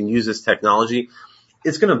problems and they can use this technology,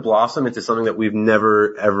 it's going to blossom into something that we've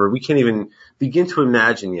never ever, we can't even begin to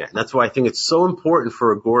imagine yet. And that's why I think it's so important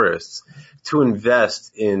for agorists to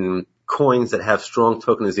invest in coins that have strong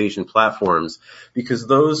tokenization platforms, because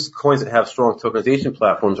those coins that have strong tokenization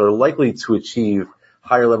platforms are likely to achieve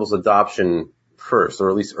higher levels of adoption first, or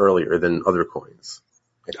at least earlier than other coins.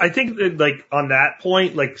 I think that, like, on that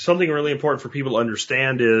point, like, something really important for people to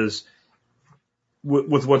understand is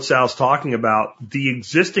with what Sal's talking about, the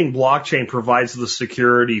existing blockchain provides the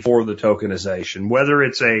security for the tokenization, whether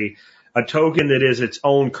it's a token that is its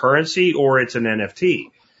own currency or it's an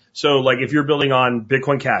NFT. So, like, if you're building on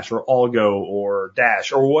Bitcoin Cash or Algo or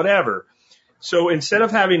Dash or whatever, so instead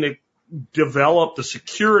of having to develop the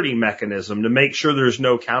security mechanism to make sure there's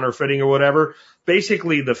no counterfeiting or whatever,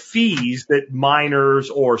 basically the fees that miners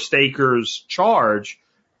or stakers charge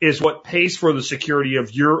is what pays for the security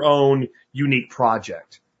of your own unique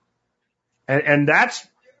project. And that's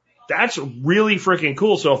really freaking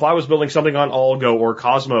cool. So if I was building something on Algo or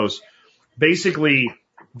Cosmos, basically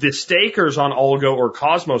the stakers on Algo or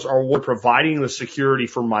Cosmos are providing the security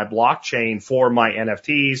for my blockchain, for my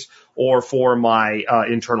NFTs, or for my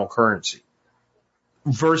internal currency,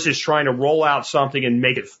 versus trying to roll out something and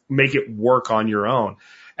make it work on your own.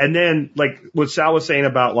 And then, like what Sal was saying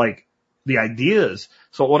about like the ideas.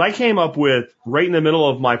 So what I came up with right in the middle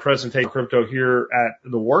of my presentation crypto here at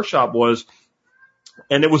the workshop was,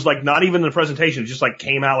 and it was like not even the presentation, it just like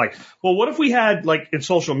came out like, well, what if we had, like, in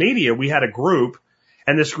social media, we had a group.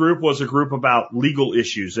 And this group was a group about legal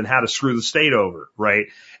issues and how to screw the state over, right?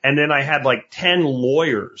 And then I had like 10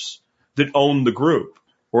 lawyers that owned the group.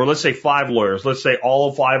 Or let's say 5 lawyers. Let's say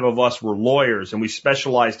all 5 of us were lawyers and we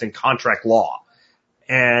specialized in contract law.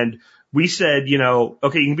 And we said,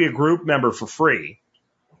 okay, you can be a group member for free,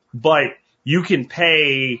 but you can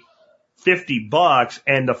pay $50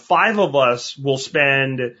 and the 5 of us will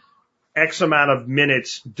spend X amount of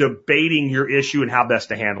minutes debating your issue and how best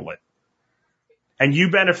to handle it. And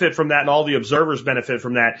you benefit from that and all the observers benefit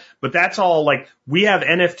from that. But that's all like, we have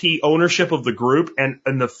NFT ownership of the group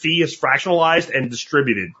and the fee is fractionalized and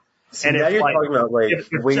distributed. See, and now if, you're like, talking about like if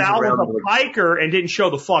ways Sal around was a piker and didn't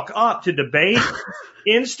show the fuck up to debate,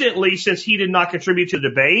 instantly, since he did not contribute to the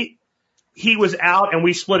debate, he was out and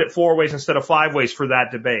we split it 4 ways instead of 5 ways for that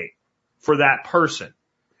debate, for that person.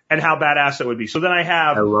 And how badass it would be. So then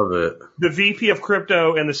I love it. The VP of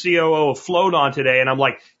crypto and the COO of Float on today, and I'm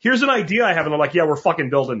like, here's an idea I have, and they're like, yeah, we're fucking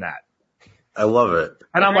building that. I love it.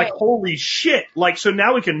 And I'm like, holy shit. Like, so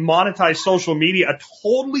now we can monetize social media a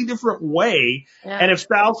totally different way. Yeah. And if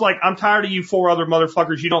Sal's like, I'm tired of you 4 other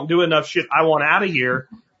motherfuckers, you don't do enough shit, I want out of here,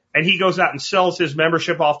 and he goes out and sells his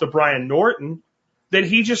membership off to Brian Norton, then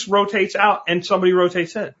he just rotates out and somebody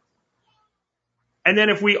rotates in. And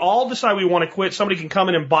then if we all decide we want to quit, somebody can come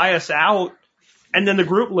in and buy us out, and then the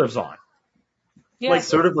group lives on. Yeah. Like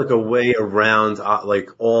sort of like a way around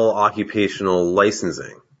like all occupational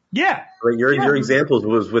licensing. Yeah. Right, your examples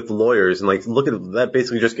was with lawyers, and like look at that.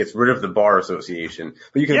 Basically, just gets rid of the bar association,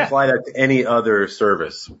 but you can apply that to any other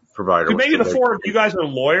service provider. Maybe the four of you guys are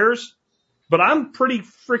lawyers, but I'm pretty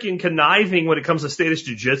freaking conniving when it comes to status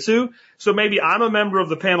jujitsu. So maybe I'm a member of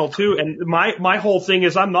the panel too, and my whole thing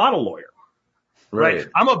is I'm not a lawyer. Right?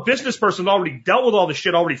 I'm a business person, already dealt with all this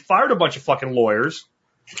shit, already fired a bunch of fucking lawyers,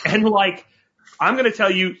 and like. I'm going to tell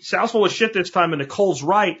you, Sal's full of shit this time, and Nicole's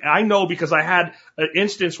right. I know because I had an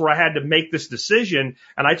instance where I had to make this decision,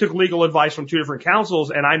 and I took legal advice from 2 different counsels,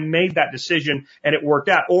 and I made that decision, and it worked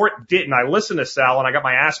out. Or it didn't. I listened to Sal, and I got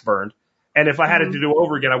my ass burned. And if I had it to do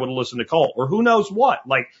over again, I would have listened to Nicole. Or who knows what.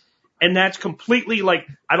 Like, and that's completely like,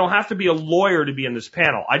 I don't have to be a lawyer to be in this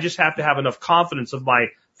panel. I just have to have enough confidence of my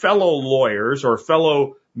fellow lawyers or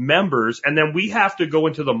fellow members, and then we have to go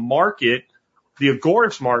into the market, the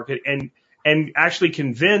Agorist market, and actually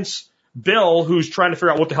convince Bill, who's trying to figure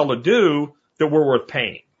out what the hell to do, that we're worth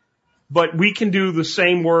paying. But we can do the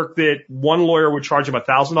same work that one lawyer would charge him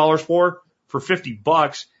 $1,000 for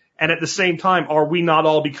 $50. And at the same time, are we not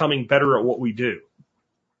all becoming better at what we do?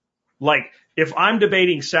 Like, if I'm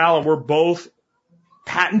debating Sal and we're both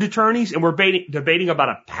patent attorneys and we're debating about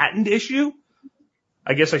a patent issue,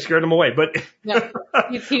 I guess I scared him away. But no,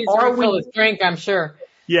 he's going to fill his drink, I'm sure.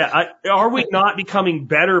 Yeah, are we not becoming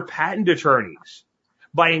better patent attorneys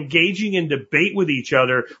by engaging in debate with each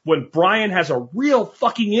other when Brian has a real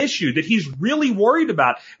fucking issue that he's really worried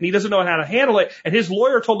about and he doesn't know how to handle it, and his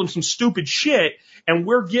lawyer told him some stupid shit, and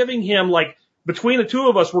we're giving him, like, between the two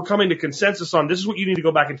of us, we're coming to consensus on this is what you need to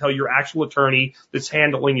go back and tell your actual attorney that's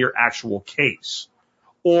handling your actual case.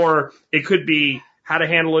 Or it could be how to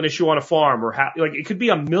handle an issue on a farm, or how, like, it could be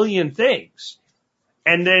a million things.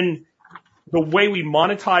 And then the way we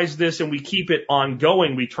monetize this and we keep it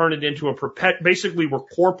ongoing, we turn it into basically we're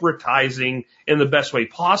corporatizing in the best way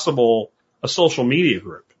possible a social media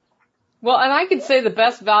group. Well, and I could say the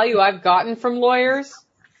best value I've gotten from lawyers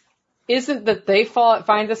isn't that they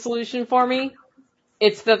find the solution for me.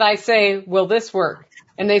 It's that I say, will this work?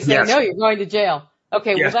 And they say, no, you're going to jail.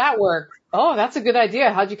 Okay, will that work? Oh, that's a good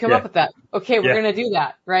idea. How'd you come up with that? Okay, we're going to do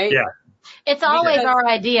that, right? Yeah. It's always our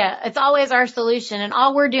idea. It's always our solution. And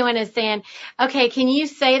all we're doing is saying, okay, can you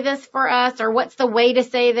say this for us? Or what's the way to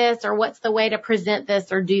say this? Or what's the way to present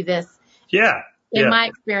this or do this? Yeah. In my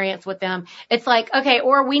experience with them, it's like, okay,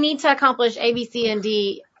 or we need to accomplish A, B, C, and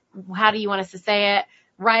D. How do you want us to say it?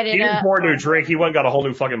 Write it up. He didn't pour a new drink. He went and got a whole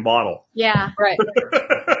new fucking bottle. Yeah. Right.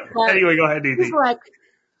 Anyway, go ahead, Neethi. He's like,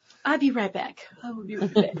 I'll be right back. I will be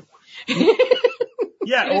right back.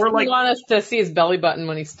 Yeah, or like. You want us to see his belly button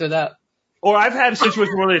when he stood up. Or I've had a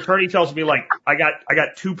situation where the attorney tells me, like, I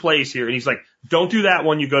got 2 plays here, and he's like, don't do that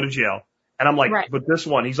one, you go to jail. And I'm like, but this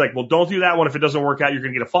one, he's like, well, don't do that one. If it doesn't work out, you're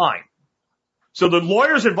going to get a fine. So the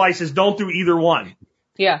lawyer's advice is don't do either one.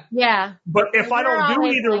 Yeah. Yeah. But if I don't do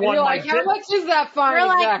either one, like, how much is that fine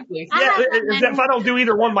exactly? Yeah, if I don't do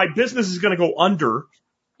either one, my business is going to go under.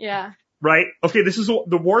 Yeah. Right? Okay, this is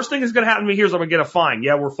the worst thing that's going to happen to me here is I'm going to get a fine.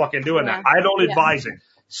 Yeah, we're fucking doing that. I don't advise it.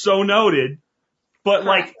 So noted. But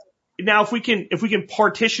like, now if we can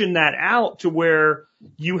partition that out to where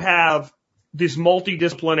you have this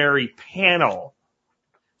multidisciplinary panel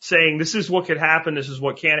saying this is what could happen, this is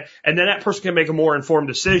what can't, and then that person can make a more informed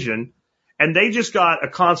decision, and they just got a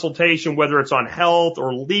consultation, whether it's on health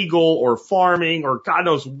or legal or farming or God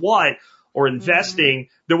knows what, or investing,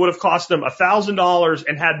 that would have cost them $1,000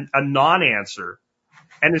 and had a non-answer.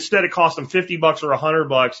 And instead it cost them $50 or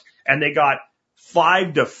 $100, and they got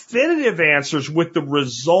 5 definitive answers with the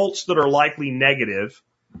results that are likely negative.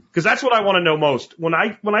 Because that's what I want to know most. When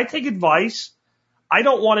I take advice, I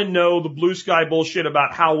don't want to know the blue sky bullshit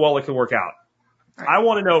about how well it can work out. Right. I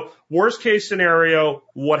want to know worst case scenario,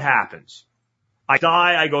 what happens? I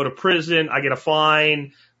die, I go to prison, I get a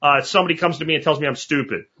fine, somebody comes to me and tells me I'm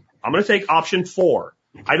stupid. I'm going to take option 4.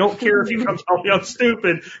 I don't care if you come tell me I'm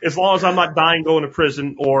stupid, as long as I'm not dying, going to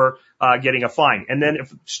prison, or getting a fine. And then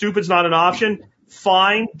if stupid's not an option,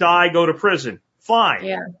 fine, die, go to prison. Fine.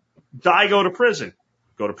 Yeah. Die, go to prison.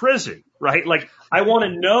 Go to prison, right? Like, I want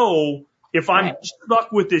to know if I'm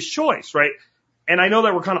stuck with this choice, right? And I know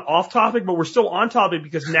that we're kind of off topic, but we're still on topic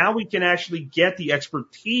because now we can actually get the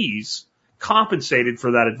expertise compensated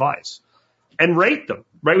for that advice and rate them,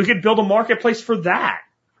 right? We could build a marketplace for that,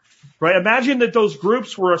 right? Imagine that those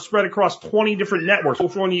groups were spread across 20 different networks.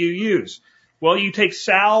 Which one do you use? Well, you take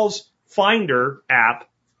Sal's Finder app,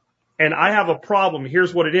 and I have a problem.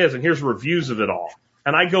 Here's what it is, and here's reviews of it all.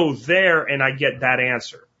 And I go there and I get that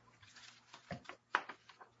answer.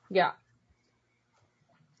 Yeah.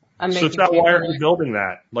 So Sal, why aren't you building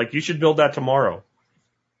that? Like, you should build that tomorrow.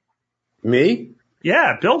 Me?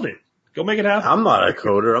 Yeah, build it. Go make it happen. I'm not a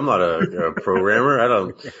coder. I'm not a programmer.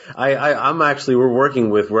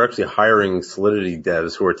 We're actually hiring Solidity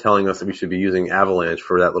devs who are telling us that we should be using Avalanche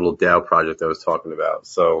for that little DAO project I was talking about.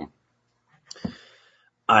 So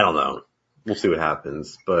I don't know. We'll see what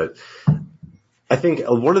happens. But I think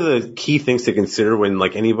one of the key things to consider when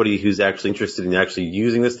like anybody who's actually interested in actually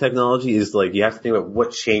using this technology is like you have to think about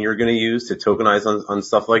what chain you're going to use to tokenize on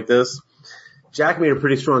stuff like this. Jack made a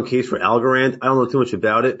pretty strong case for Algorand. I don't know too much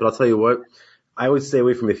about it, but I'll tell you what, I would stay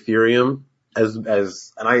away from Ethereum and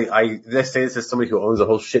I say this as somebody who owns a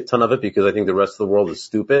whole shit ton of it because I think the rest of the world is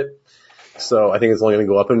stupid. So I think it's only going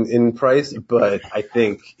to go up in price, but I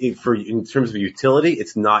think in terms of utility,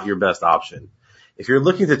 it's not your best option. If you're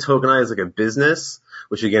looking to tokenize like a business,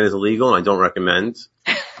 which again is illegal and I don't recommend,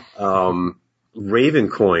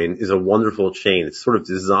 Ravencoin is a wonderful chain. It's sort of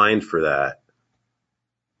designed for that.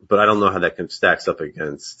 But I don't know how that stacks up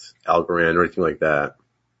against Algorand or anything like that.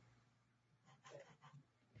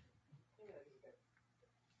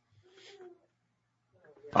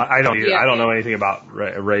 I don't know anything about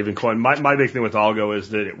Ravencoin. My big thing with Algo is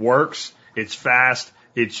that it works, it's fast,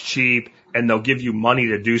 it's cheap, and they'll give you money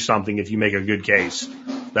to do something if you make a good case.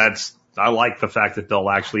 I like the fact that they'll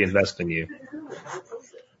actually invest in you.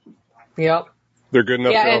 Yep. They're good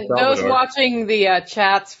enough. Yeah, and those watching the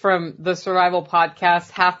chats from the Survival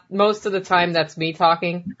Podcast, most of the time that's me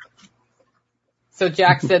talking. So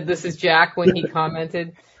Jack said this is Jack when he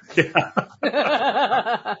commented. Yeah.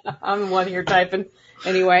 I'm the one here typing.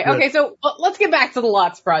 Anyway, okay, so let's get back to the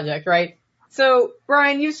Lots project, right? So,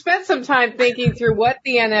 Brian, you've spent some time thinking through what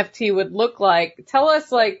the NFT would look like. Tell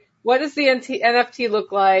us, like, what does the NFT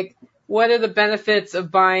look like? What are the benefits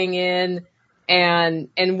of buying in? And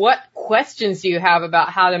what questions do you have about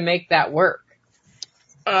how to make that work?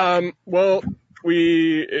 Well,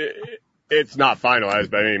 it's not finalized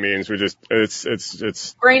by any means.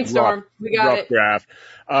 It's brainstorm. We got it. Draft.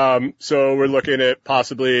 So we're looking at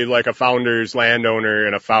possibly like a founder's landowner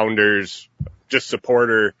and a founder's just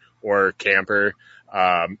supporter or camper,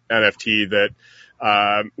 NFT that,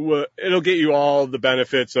 it'll get you all the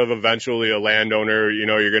benefits of eventually a landowner. You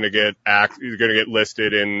know, you're going to get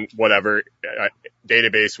listed in whatever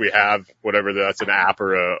database we have, whatever that's an app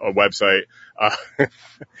or a website.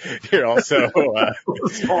 You're also,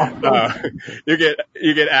 you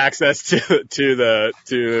get access to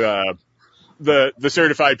the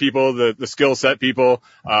certified people, the skill set people.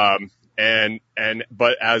 But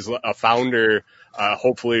as a founder,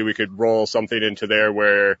 hopefully we could roll something into there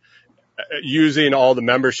where, using all the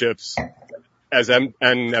memberships as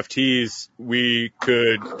NFTs, we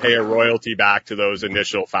could pay a royalty back to those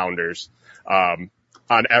initial founders on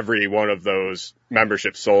every one of those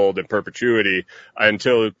memberships sold in perpetuity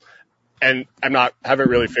haven't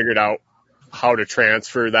really figured out how to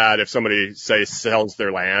transfer that. If somebody say sells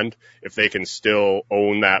their land, if they can still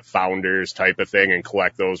own that founders type of thing and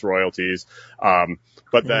collect those royalties.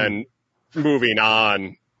 But then moving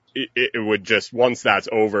on, it would just, once that's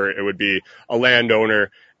over, it would be a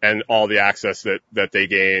landowner and all the access that they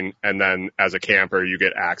gain. And then as a camper, you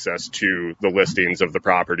get access to the listings of the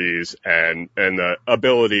properties and the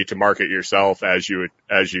ability to market yourself as you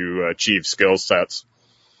achieve skill sets.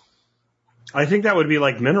 I think that would be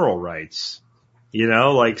like mineral rights. You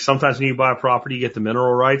know, like sometimes when you buy a property, you get the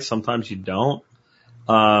mineral rights. Sometimes you don't.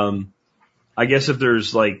 I guess if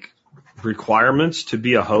there's like requirements to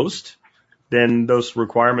be a host, then those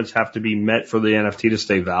requirements have to be met for the NFT to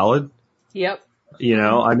stay valid. Yep. You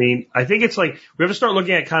know, I mean, I think it's like, we have to start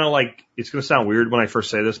looking at kind of like, it's going to sound weird when I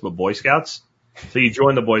first say this, but Boy Scouts. So you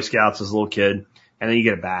join the Boy Scouts as a little kid, and then you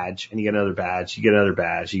get a badge, and you get another badge, you get another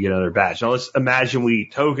badge, you get another badge. Now let's imagine we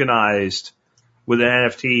tokenized with an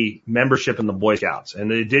NFT membership in the Boy Scouts,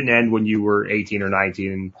 and it didn't end when you were 18 or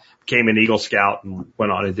 19 and became an Eagle Scout and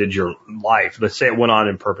went on and did your life. Let's say it went on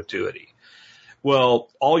in perpetuity. Well,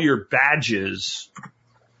 all your badges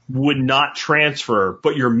would not transfer,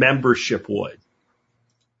 but your membership would.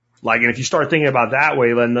 Like, and if you start thinking about that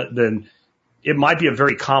way, then it might be a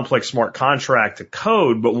very complex smart contract to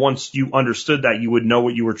code, but once you understood that, you would know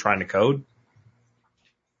what you were trying to code.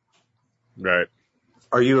 Right.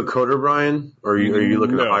 Are you a coder, Brian? Or are you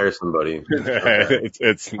looking to hire somebody? Okay.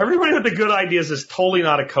 It's everybody with the good ideas is totally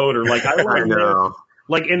not a coder. Like I know.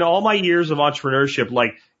 Like in all my years of entrepreneurship,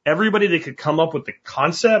 like everybody that could come up with the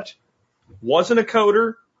concept wasn't a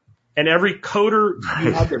coder, and every coder,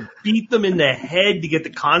 you had to beat them in the head to get the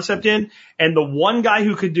concept in. And the one guy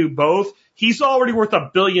who could do both, he's already worth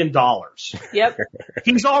 $1 billion. Yep.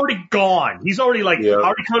 He's already gone. He's already I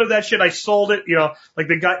already coded that shit. I sold it. You know, like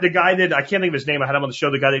the guy that, I can't think of his name. I had him on the show.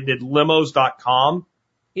 The guy that did limos.com.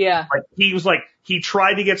 Yeah. Like he was like, He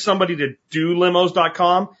tried to get somebody to do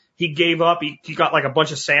limos.com. He gave up. He got like a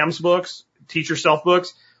bunch of Sam's books, teach yourself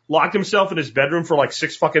books, locked himself in his bedroom for like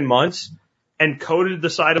 6 fucking months and coded the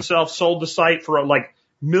site himself, sold the site for like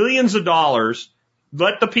millions of dollars,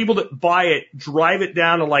 let the people that buy it drive it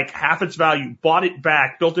down to like half its value, bought it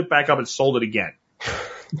back, built it back up and sold it again.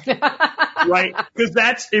 Right? Because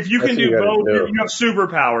that's, if you can do both, you have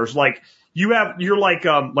superpowers. Like you're like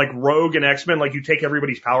Rogue and X-Men, like you take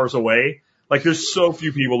everybody's powers away. Like there's so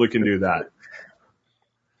few people that can do that.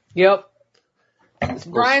 Yep.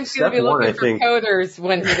 Brian's going to be looking for coders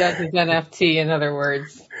when he does his NFT, in other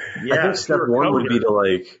words. Yeah, I think step one would be to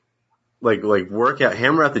like work out,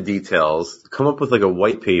 hammer out the details, come up with like a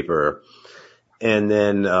white paper, and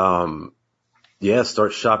then,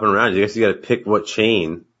 start shopping around. I guess you got to pick what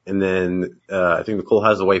chain, and then, I think Nicole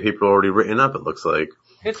has the white paper already written up, it looks like.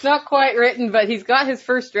 It's not quite written, but he's got his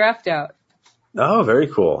first draft out. Oh, very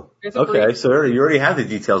cool. Okay, so you already have the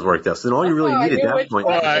details worked out. So then all you really need at that point.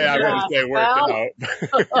 I was going to say work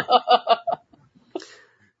it out.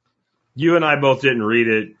 You and I both didn't read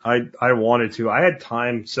it. I wanted to. I had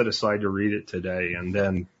time set aside to read it today, and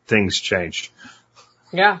then things changed.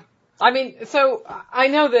 Yeah. I mean, so I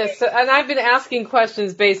know this, and I've been asking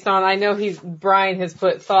questions based on, I know Brian has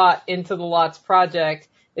put thought into the Lots project.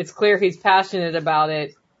 It's clear he's passionate about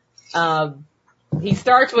it. He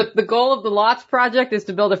starts with the goal of the Lots project is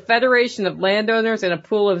to build a federation of landowners and a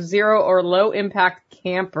pool of zero or low impact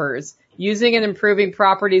campers, using and improving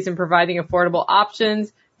properties and providing affordable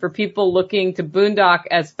options for people looking to boondock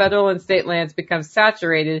as federal and state lands become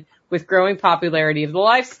saturated with growing popularity of the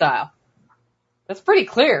lifestyle. That's pretty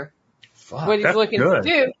clear. What he's looking to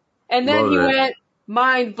do. And then he went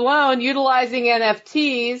mind blown, utilizing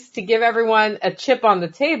NFTs to give everyone a chip on the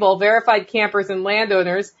table, verified campers and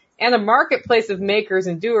landowners, and a marketplace of makers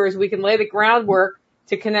and doers. We can lay the groundwork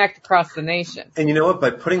to connect across the nation. And you know what?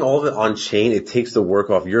 By putting all of it on chain, it takes the work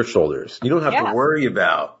off your shoulders. You don't have to worry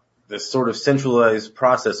about this sort of centralized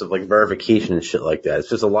process of like verification and shit like that. It's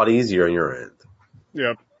just a lot easier on your end.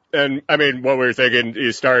 Yep. And I mean, what we were thinking,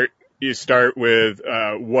 you start with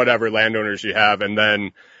whatever landowners you have, and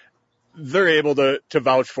then they're able to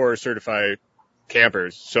vouch for certified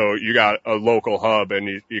campers. So you got a local hub,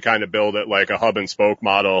 and you kind of build it like a hub and spoke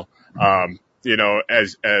model.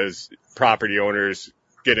 As property owners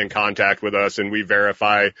get in contact with us and we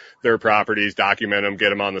verify their properties, document them, get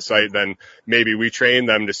them on the site, then maybe we train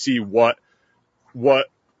them to see what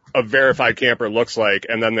a verified camper looks like.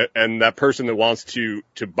 And then that person that wants to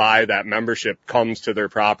buy that membership comes to their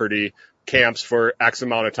property, camps for X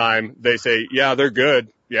amount of time. They say, yeah, they're good.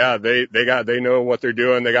 Yeah, they know what they're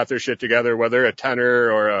doing. They got their shit together, whether a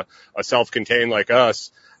tenor or a self-contained like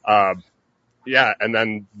us. And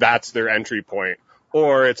then that's their entry point.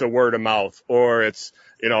 Or it's a word of mouth, or it's,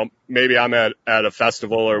 maybe I'm at a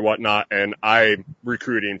festival or whatnot, and I'm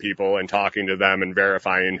recruiting people and talking to them and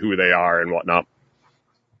verifying who they are and whatnot.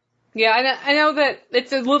 Yeah, I know that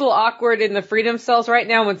it's a little awkward in the Freedom Cells right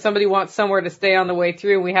now when somebody wants somewhere to stay on the way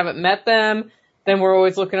through and we haven't met them. Then we're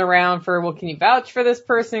always looking around for, well, can you vouch for this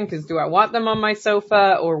person? Because do I want them on my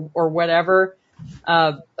sofa or whatever?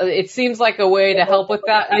 It seems like a way to help with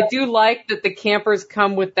that. I do like that the campers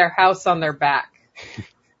come with their house on their back.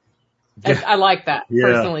 Yeah. I like that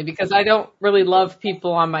personally because I don't really love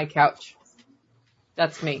people on my couch.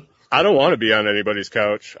 That's me. I don't want to be on anybody's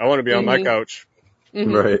couch. I want to be on my couch.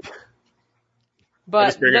 Mm-hmm. Right. But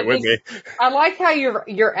just bring it with me. I like how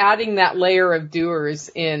you're adding that layer of doers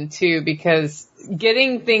in too, because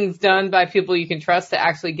getting things done by people you can trust to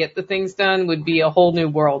actually get the things done would be a whole new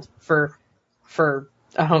world for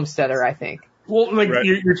a homesteader, I think. Well, like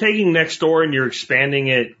you're taking Nextdoor and you're expanding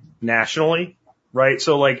it nationally, right?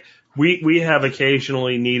 So like we have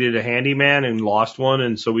occasionally needed a handyman and lost one,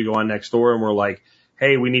 and so we go on Nextdoor and we're like,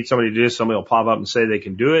 hey, we need somebody to do this. Somebody will pop up and say they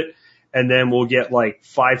can do it. And then we'll get like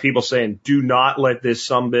 5 people saying, do not let this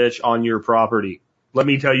sumbitch on your property. Let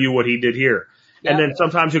me tell you what he did here. Yeah. And then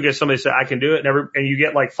sometimes you'll get somebody say, I can do it. And you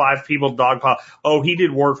get like 5 people dogpile. Oh, he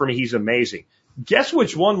did work for me. He's amazing. Guess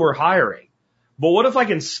which one we're hiring? But what if I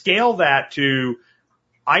can scale that to,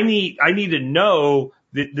 I need to know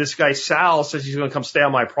that this guy Sal says he's going to come stay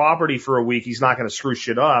on my property for a week. He's not going to screw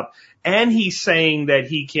shit up. And he's saying that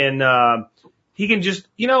he can just,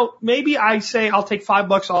 maybe I say I'll take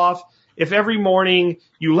 $5 off if every morning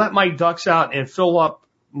you let my ducks out and fill up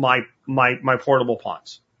my portable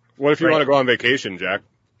ponds. What if you want to go on vacation, Jack?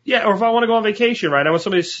 Yeah, or if I want to go on vacation, right? I want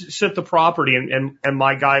somebody to sit the property and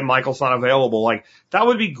my guy Michael's not available. Like, that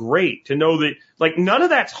would be great to know that, like, none of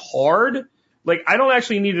that's hard. Like, I don't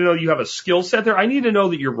actually need to know you have a skill set there. I need to know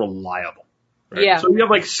that you're reliable. Right? Yeah. So you have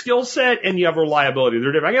like skill set and you have reliability.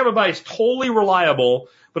 They're different. I can have everybody's totally reliable,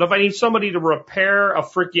 but if I need somebody to repair a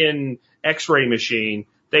freaking X-ray machine,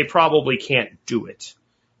 they probably can't do it.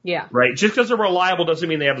 Yeah. Right? Just because they're reliable doesn't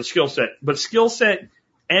mean they have the skill set. But skill set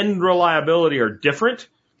and reliability are different.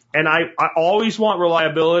 And I always want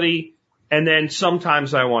reliability, and then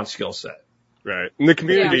sometimes I want skill set. Right. And the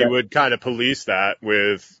community would kind of police that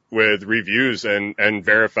with reviews and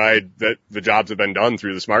verified that the jobs have been done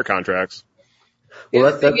through the smart contracts.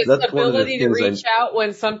 Well, that's one of the ability to things reach out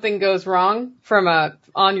when something goes wrong from a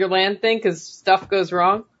on your land thing, because stuff goes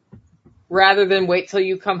wrong, rather than wait till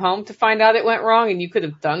you come home to find out it went wrong and you could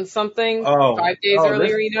have done something 5 days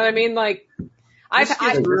earlier. You know what I mean? Like, I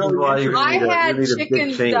had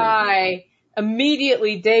chickens die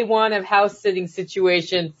immediately day one of house sitting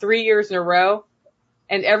situation 3 years in a row.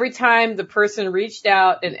 And every time the person reached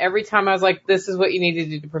out and every time I was like, this is what you need to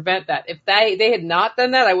do to prevent that. If they had not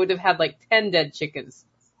done that, I would have had like 10 dead chickens.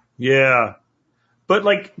 Yeah. But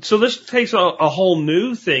like, so this takes a whole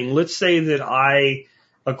new thing. Let's say that I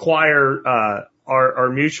acquire, our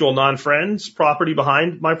mutual non-friends property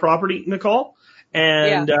behind my property, Nicole.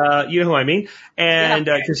 And, you know who I mean? And,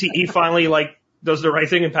 cause he finally like does the right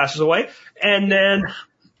thing and passes away. And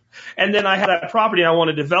then I had a property and I want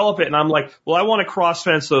to develop it. And I'm like, well, I want to cross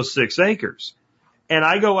fence those 6 acres. And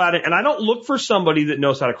I go out and I don't look for somebody that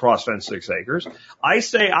knows how to cross fence 6 acres. I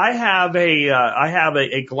say I have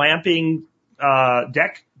a glamping,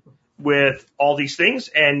 deck with all these things.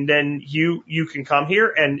 And then you can come here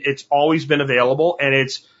and it's always been available and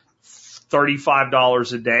it's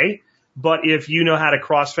 $35 a day. But if you know how to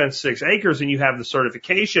cross fence 6 acres and you have the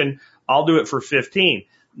certification, I'll do it for 15.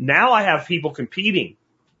 Now I have people competing.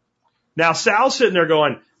 Now Sal's sitting there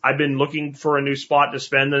going, I've been looking for a new spot to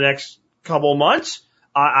spend the next couple of months.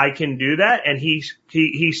 I can do that. And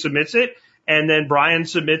he submits it. And then Brian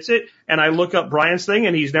submits it. And I look up Brian's thing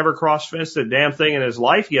and he's never cross fenced a damn thing in his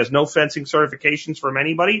life. He has no fencing certifications from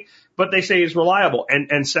anybody, but they say he's reliable.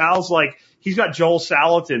 And Sal's like, he's got Joel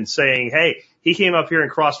Salatin saying, hey, he came up here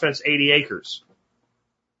and cross fenced 80 acres.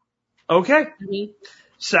 Okay. Mm-hmm.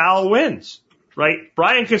 Sal wins, right?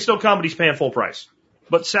 Brian can still come, but he's paying full price.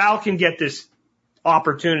 But Sal can get this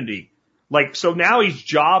opportunity. Like, so now he's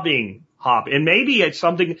jobbing Hop. And maybe it's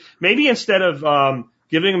something, maybe instead of,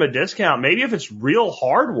 giving him a discount, maybe if it's real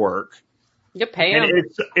hard work. You pay him. And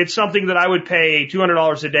it's something that I would pay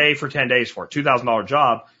 $200 a day for 10 days for, $2,000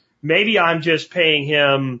 job. Maybe I'm just paying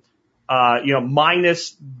him,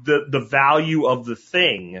 minus the value of the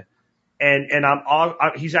thing. And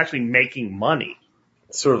he's actually making money.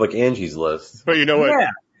 Sort of like Angie's List. But you know what? Yeah.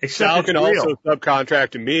 Sal can also subcontract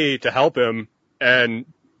to me to help him, and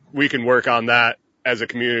we can work on that as a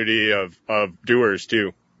community of doers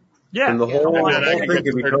too. Yeah. And the whole thing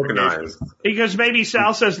can be tokenized. Because maybe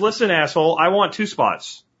Sal says, listen, asshole, I want 2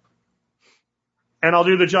 spots. And I'll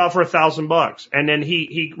do the job for $1,000. And then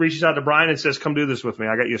he reaches out to Brian and says, come do this with me.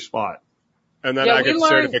 I got you a spot. And then I get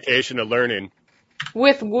certification of learning.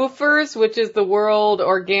 With woofers, which is the World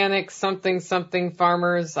Organic something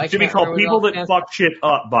farmers. To be called people that fuck shit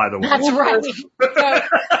up, by the way. That's right.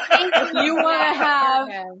 So you want to have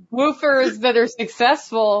woofers that are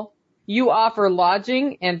successful. You offer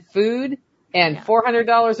lodging and food and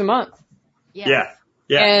 $400 a month. Yes.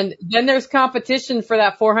 Yeah. And then there's competition for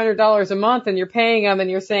that $400 a month, and you're paying them,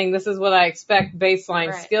 and you're saying, this is what I expect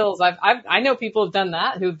baseline skills. I know people have done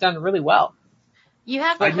that who've done really well. You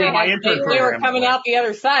have to I did my intern program. They were coming out the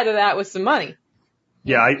other side of that with some money.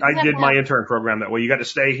 Yeah, I did my intern program that way. You got to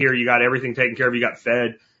stay here. You got everything taken care of. You got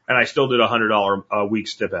fed. And I still did $100 a week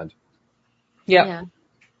stipend. Yep.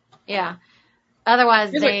 Yeah.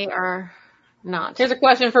 Otherwise, they are not. Here's a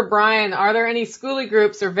question for Brian. Are there any schoolie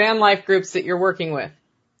groups or van life groups that you're working with?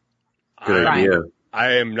 Good idea.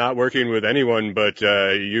 I am not working with anyone, but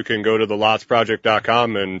you can go to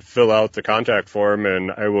thelotsproject.com and fill out the contact form,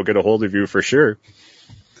 and I will get a hold of you for sure.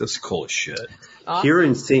 That's cool as shit. Awesome. Here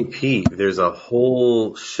in St. Pete, there's a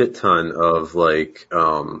whole shit ton of like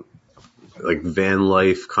van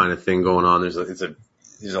life kind of thing going on. There's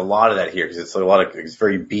a lot of that here because it's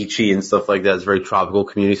very beachy and stuff like that. It's a very tropical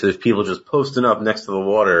community. So there's people just posting up next to the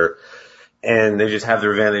water. And they just have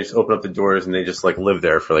their van, they just open up the doors and they just like live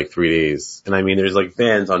there for like 3 days. And I mean, there's like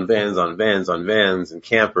vans on vans on vans on vans and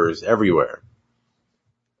campers everywhere.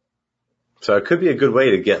 So it could be a good way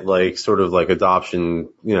to get like sort of like adoption,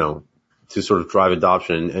 to sort of drive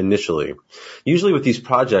adoption initially. Usually with these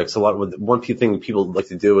projects, one thing people like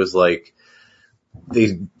to do is like,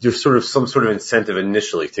 there's sort of some sort of incentive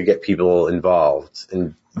initially to get people involved.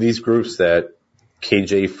 And these groups that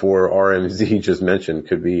KJ4RMZ just mentioned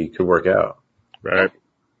could work out. Right.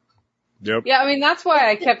 Yep. Yeah, I mean, that's why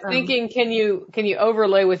I kept thinking, can you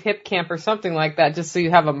overlay with HipCamp or something like that, just so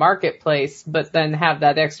you have a marketplace, but then have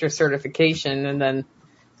that extra certification, and then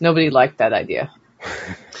nobody liked that idea.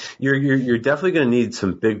 You're definitely going to need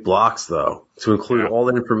some big blocks though to include all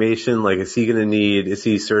the information. Like, is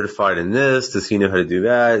he certified in this? Does he know how to do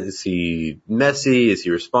that? Is he messy? Is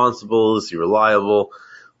he responsible? Is he reliable?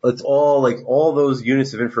 It's all like all those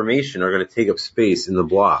units of information are going to take up space in the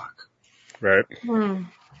block. Right.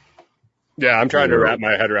 Yeah, I'm trying to wrap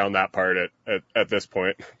my head around that part at this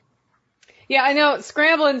point. Yeah, I know.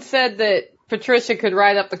 Scramblin' said that Patricia could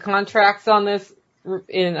write up the contracts on this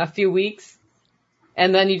in a few weeks,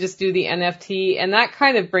 and then you just do the NFT, and that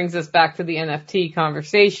kind of brings us back to the NFT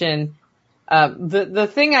conversation. The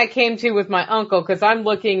thing I came to with my uncle, because I'm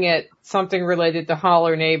looking at something related to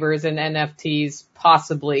Holler Neighbors and NFTs,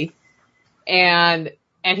 possibly, and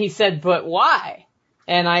he said, but why?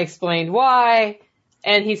 And I explained why,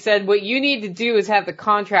 and he said, what you need to do is have the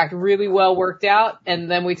contract really well worked out, and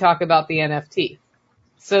then we talk about the NFT,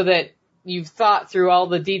 so that you've thought through all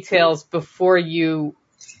the details before you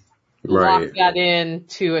lock that in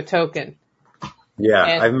to a token. Yeah,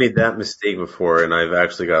 I've made that mistake before, and I've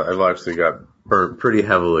actually got burnt pretty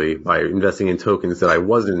heavily by investing in tokens that I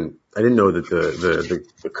didn't know that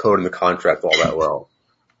the code and the contract all that well.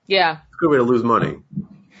 Yeah. It's a good way to lose money.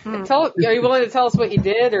 Are you willing to tell us what you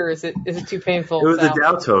did, or is it too painful? It was the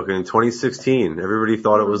DAO token in 2016. Everybody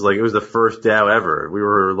thought it was the first DAO ever. We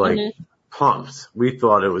were pumped. We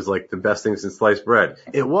thought it was like the best thing since sliced bread.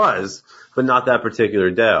 It was, but not that particular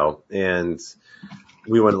DAO. And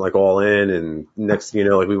we went all in, and next thing you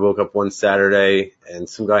know, we woke up one Saturday and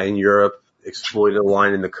some guy in Europe exploited a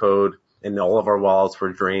line in the code, and all of our wallets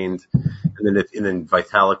were drained. And then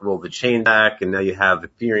Vitalik rolled the chain back, and now you have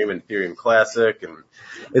Ethereum and Ethereum Classic, and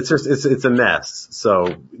it's a mess.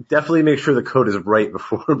 So definitely make sure the code is right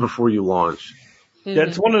before you launch. Yeah,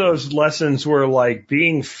 it's one of those lessons where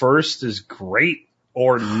being first is great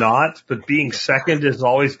or not, but being second is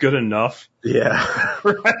always good enough. Yeah.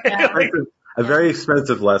 Right? Yeah. A very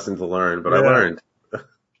expensive lesson to learn, but I learned.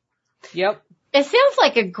 Yep. It sounds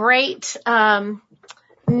like a great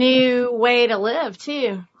new way to live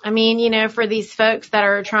too. I mean, for these folks that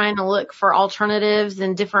are trying to look for alternatives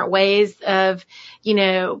and different ways of,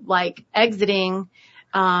 exiting,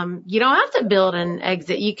 you don't have to build an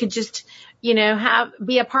exit. You could just,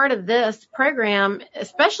 be a part of this program,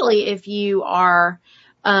 especially if you are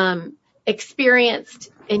experienced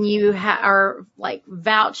and you are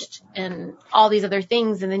vouched and all these other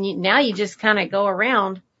things. And then now you just kind of go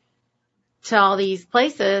around to all these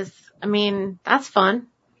places. I mean, that's fun.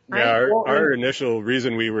 Right? Yeah, our initial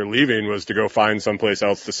reason we were leaving was to go find someplace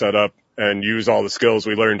else to set up and use all the skills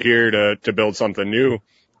we learned here to build something new.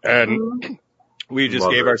 And we just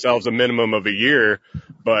gave ourselves a minimum of a year,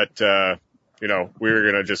 but, we were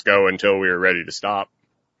going to just go until we were ready to stop.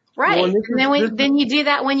 Right. Well, then you do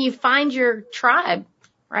that when you find your tribe,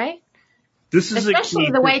 right? This is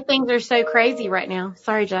especially the way things are so crazy right now.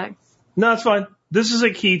 Sorry, Jack. No, it's fine. This is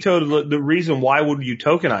a key to the reason why would you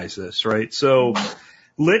tokenize this, right? So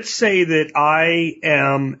let's say that I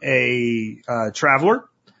am a traveler,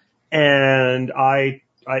 and I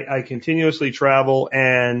continuously travel,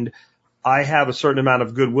 and I have a certain amount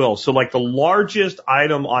of goodwill. So the largest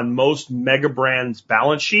item on most mega brands'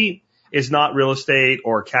 balance sheet is not real estate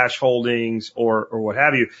or cash holdings or what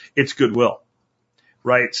have you. It's goodwill,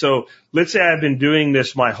 right? So let's say I've been doing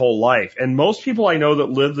this my whole life, and most people I know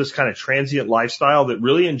that live this kind of transient lifestyle that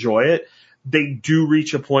really enjoy it, they do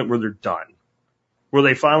reach a point where they're done, where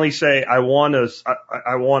they finally say, I want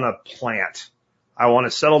to plant. I want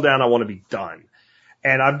to settle down. I want to be done.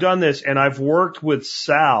 And I've done this, and I've worked with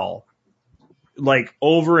Sal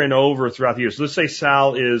over and over throughout the years. Let's say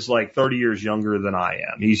Sal is 30 years younger than I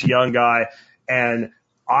am. He's a young guy, and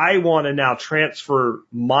I want to now transfer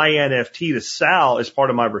my NFT to Sal as part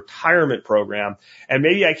of my retirement program. And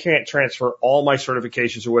maybe I can't transfer all my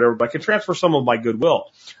certifications or whatever, but I can transfer some of my goodwill.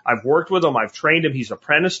 I've worked with him. I've trained him. He's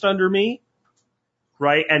apprenticed under me.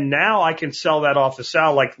 Right. And now I can sell that off to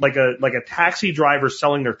Sal like a taxi driver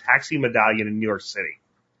selling their taxi medallion in New York City.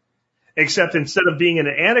 Except instead of being in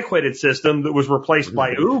an antiquated system that was replaced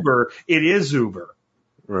by Uber, it is Uber.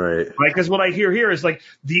 Right. Right. Because what I hear here is the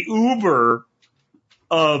Uber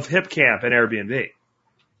of HipCamp and Airbnb.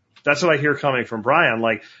 That's what I hear coming from Brian.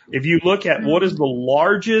 If you look at what is the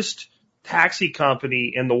largest taxi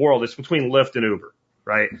company in the world, it's between Lyft and Uber,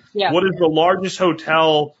 right? Yeah. What is the largest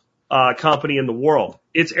hotel company in the world?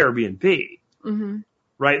 It's Airbnb. Mm-hmm.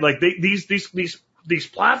 Right? These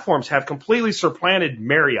platforms have completely supplanted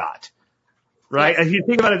Marriott. Right? Yes. If you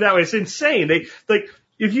think about it that way, it's insane.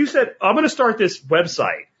 If you said, I'm going to start this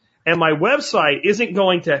website And my website isn't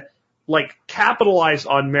going to like capitalize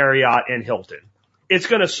on Marriott and Hilton. It's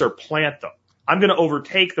going to supplant them. I'm going to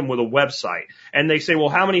overtake them with a website. And they say, well,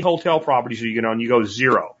 how many hotel properties are you going to own? You go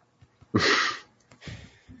 0.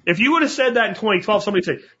 If you would have said that in 2012, somebody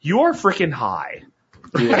would say, you're freaking high.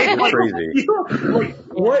 Yeah, like, crazy.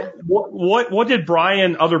 What did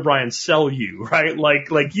other Brian sell you, right?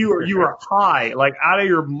 Like you were high, like out of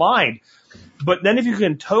your mind. But then if you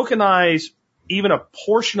can tokenize even a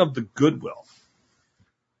portion of the goodwill,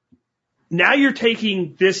 now you're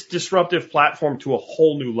taking this disruptive platform to a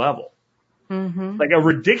whole new level. Mm-hmm. Like a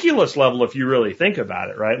ridiculous level if you really think about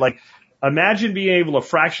it, right? Like imagine being able to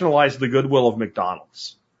fractionalize the goodwill of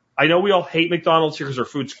McDonald's. I know we all hate McDonald's here because their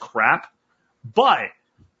food's crap, but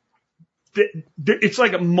it's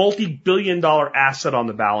like a multi-billion-dollar asset on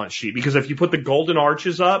the balance sheet because if you put the golden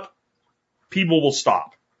arches up, people will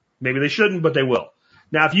stop. Maybe they shouldn't, but they will.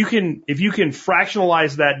 Now, if you can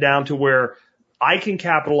fractionalize that down to where I can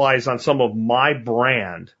capitalize on some of my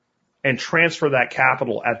brand and transfer that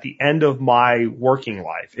capital at the end of my working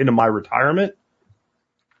life into my retirement,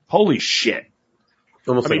 holy shit.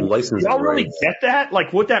 Almost like licensing. Y'all really get that?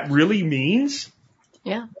 Like what that really means?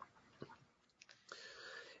 Yeah.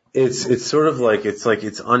 It's sort of like it's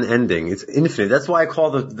unending. It's infinite. That's why I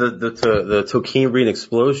call the Tocambrian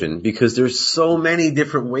explosion, because there's so many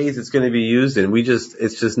different ways it's going to be used, and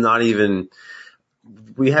it's just not even.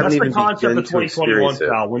 We haven't even begun to experience it. That's the concept of 2021,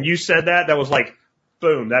 pal. When you said that, that was like,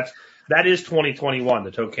 boom. That is 2021,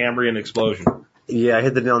 the Tocambrian explosion. Yeah, I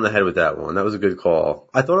hit the nail on the head with that one. That was a good call.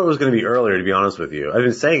 I thought it was going to be earlier, to be honest with you. I've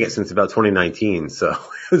been saying it since about 2019, so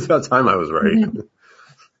it's about time I was right.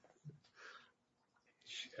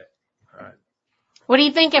 What are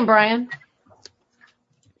you thinking, Brian?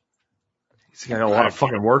 He's got a lot of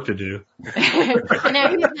fucking work to do. I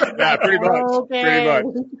know. Yeah, pretty much. Pretty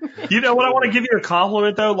much. You know what? I want to give you a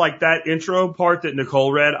compliment though, like that intro part that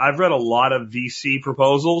Nicole read. I've read a lot of VC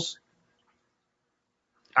proposals.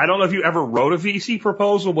 I don't know if you ever wrote a VC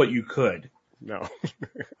proposal, but you could. No.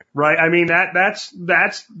 Right? I mean, that's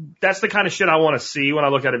the kind of shit I want to see when I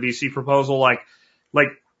look at a VC proposal. Like,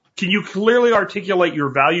 can you clearly articulate your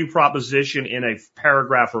value proposition in a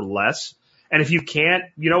paragraph or less? And if you can't,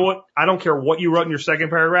 you know what? I don't care what you wrote in your second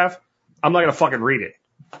paragraph. I'm not going to fucking read it.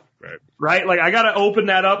 Right? Like, I got to open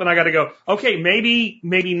that up and I got to go, okay, maybe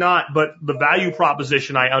not, but the value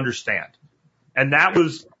proposition I understand. And that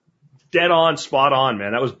was dead on, spot on,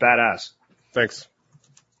 man. That was badass. Thanks.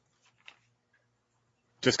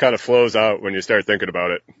 Just kind of flows out when you start thinking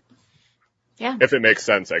about it. Yeah. If it makes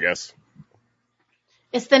sense, I guess.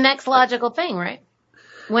 It's the next logical thing, right?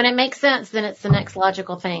 When it makes sense, then it's the next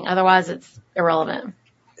logical thing. Otherwise, it's irrelevant.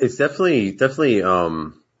 It's definitely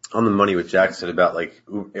on the money what Jack said about like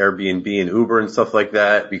Airbnb and Uber and stuff like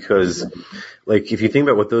that, because like if you think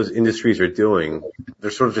about what those industries are doing,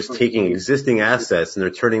 they're sort of just taking existing assets and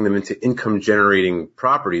they're turning them into income generating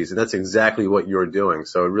properties, and that's exactly what you're doing.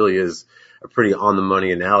 So it really is a pretty on the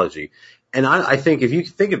money analogy. And I think if you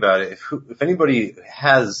think about it, if anybody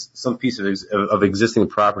has some piece of existing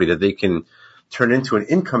property that they can turn into an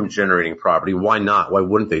income generating property, why not? Why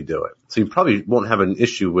wouldn't they do it? So you probably won't have an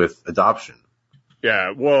issue with adoption.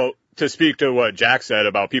 Yeah. Well, to speak to what Jack said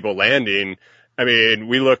about people landing, I mean,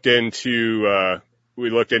 we looked into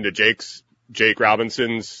Jake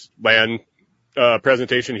Robinson's land,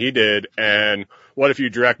 presentation he did. And what if you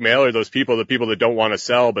direct mailer those people, the people that don't want to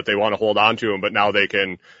sell, but they want to hold on to them, but now they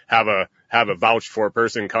can have a vouched for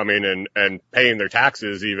person coming and paying their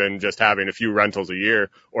taxes, even just having a few rentals a year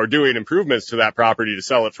or doing improvements to that property to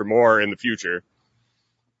sell it for more in the future.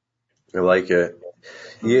 I like it.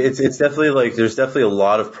 Yeah, it's definitely like, there's definitely a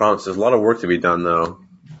lot of prompts. There's a lot of work to be done though.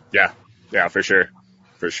 Yeah. Yeah, for sure.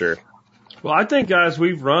 For sure. Well, I think, guys,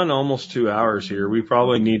 we've run almost 2 hours here. We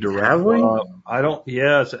probably need to wrap up.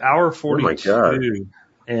 It's an hour 42. Oh my God.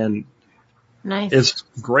 And Nice. It's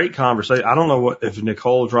great conversation. I don't know if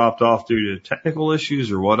Nicole dropped off due to technical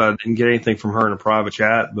issues or what. I didn't get anything from her in a private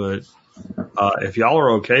chat, but if y'all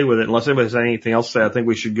are okay with it, unless anybody has anything else to say, I think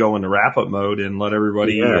we should go into wrap up mode and let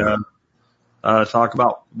everybody talk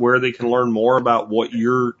about where they can learn more about what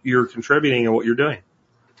you're contributing and what you're doing.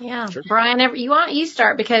 Yeah. Sure. Brian, you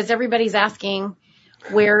start because everybody's asking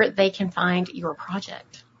where they can find your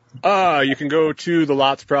project. You can go to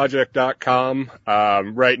thelotsproject.com.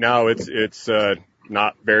 Right now it's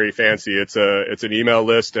not very fancy. It's an email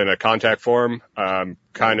list and a contact form.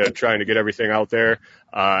 Kind of trying to get everything out there.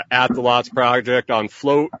 At the Lots Project on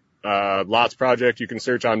Float, Lots Project, you can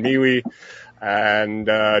search on MeWe. And,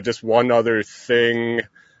 just one other thing,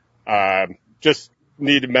 just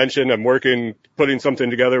need to mention, I'm putting something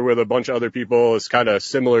together with a bunch of other people. It's kind of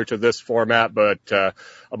similar to this format, but a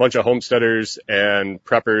bunch of homesteaders and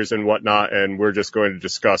preppers and whatnot, and we're just going to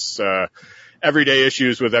discuss everyday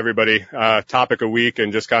issues with everybody, topic a week,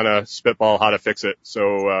 and just kind of spitball how to fix it.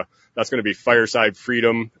 So that's going to be Fireside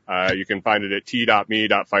Freedom. You can find it at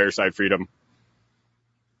t.me/firesidefreedom.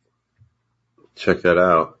 Check that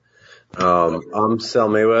out. I'm Sal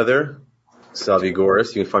Mayweather, Salvi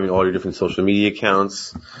Goris. You can find me on all your different social media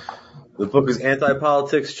accounts. The book is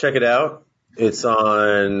Anti-Politics. Check it out. It's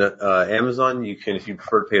on Amazon. You can, if you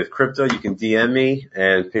prefer to pay with crypto, you can DM me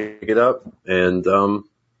and pick it up. And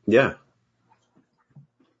yeah.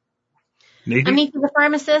 I'm Nikki the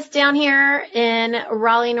pharmacist down here in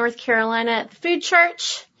Raleigh, North Carolina at the Food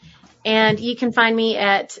Church. And you can find me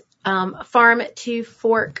at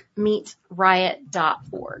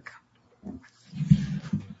farm2forkmeatriot.org.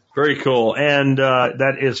 Very cool. And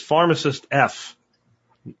that is Pharmacist F.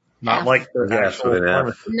 Not like the actual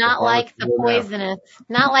pharmacist. Not like the poisonous.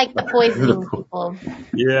 Not like the poisoning people.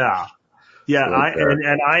 Yeah. Yeah,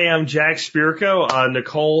 I am Jack Spirko.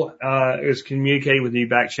 Nicole is communicating with me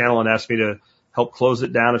back channel and asked me to help close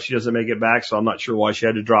it down if she doesn't make it back, so I'm not sure why she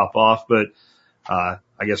had to drop off, but I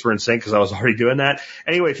guess we're in sync because I was already doing that.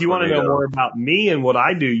 Anyway, if you want to know more about me and what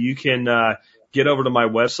I do, you can get over to my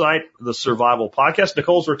website, The Survival Podcast.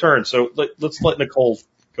 Nicole's returned, so let's let Nicole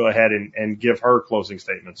go ahead and give her closing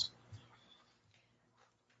statements.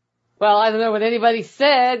 Well, I don't know what anybody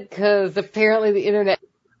said because apparently the internet.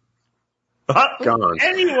 Gone.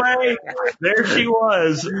 Anyway, there she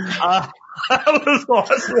was. That was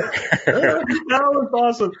awesome. That was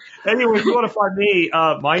awesome. Anyway, if you want to find me,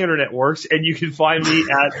 my internet works, and you can find me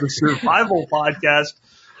at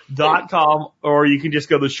thesurvivalpodcast.com, or you can just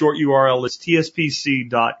go to the short URL. It's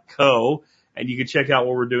tspc.co, and you can check out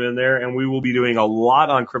what we're doing there. And we will be doing a lot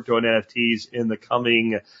on crypto and NFTs in the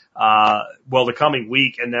coming, the coming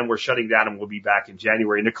week, and then we're shutting down, and we'll be back in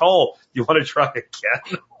January. Nicole, you want to try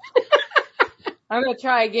again? I'm going to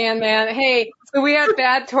try again, man. Hey, so we have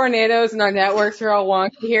bad tornadoes and our networks are all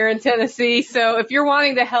wonky here in Tennessee. So if you're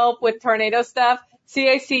wanting to help with tornado stuff,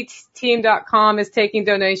 CACteam.com is taking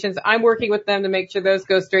donations. I'm working with them to make sure those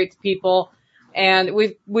go straight to people. And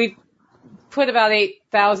we've put about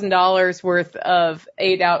 $8,000 worth of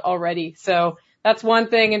aid out already. So that's one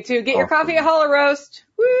thing. And two, get your coffee at Hollow Roast.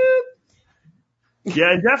 Woo!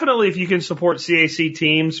 Yeah, and definitely if you can support CAC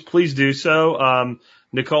teams, please do so.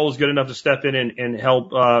 Nicole is good enough to step in and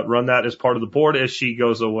help run that as part of the board as she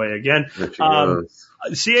goes away again.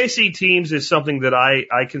 CAC teams is something that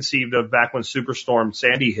I conceived of back when Superstorm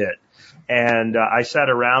Sandy hit. And I sat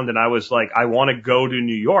around and I was like, I want to go to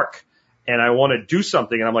New York and I want to do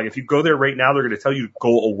something. And I'm like, if you go there right now, they're going to tell you to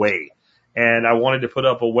go away. And I wanted to put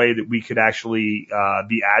up a way that we could actually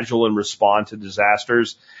be agile and respond to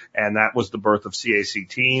disasters. And that was the birth of CAC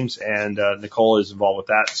teams. And Nicole is involved with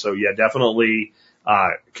that. So, yeah, definitely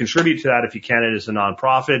contribute to that if you can. It is a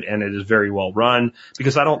nonprofit and it is very well run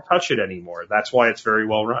because I don't touch it anymore. That's why it's very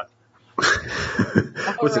well run.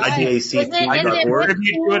 What's it, CAC? Is it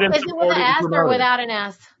with an S or without an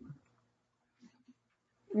S?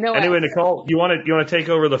 No. Anyway, Nicole, you want to take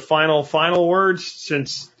over the final words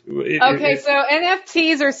since. So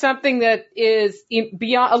NFTs are something that is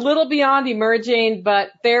beyond, a little beyond emerging,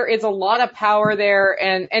 but there is a lot of power there,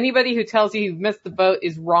 and anybody who tells you you've missed the boat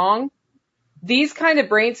is wrong. These kind of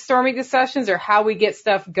brainstorming sessions are how we get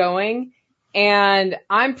stuff going, and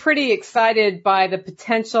I'm pretty excited by the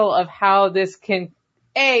potential of how this can,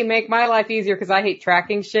 make my life easier because I hate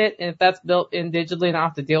tracking shit, and if that's built in digitally and I don't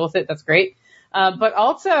have to deal with it, that's great. But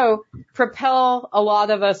also propel a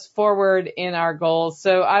lot of us forward in our goals.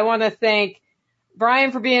 So I want to thank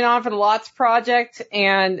Brian for being on for the Lots Project,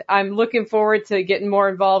 and I'm looking forward to getting more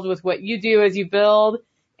involved with what you do as you build.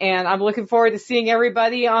 And I'm looking forward to seeing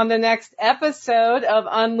everybody on the next episode of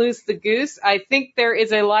Unloose the Goose. I think there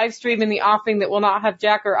is a live stream in the offing that will not have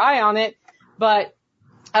Jack or I on it, but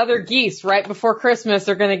other geese right before Christmas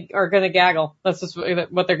are gonna gaggle. That's just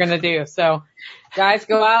what they're gonna do. So guys,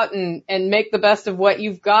 go out and make the best of what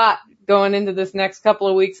you've got going into this next couple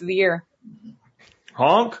of weeks of the year.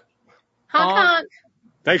 Honk. Honk, honk.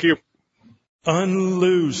 Thank you.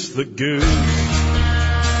 Unloose the goose.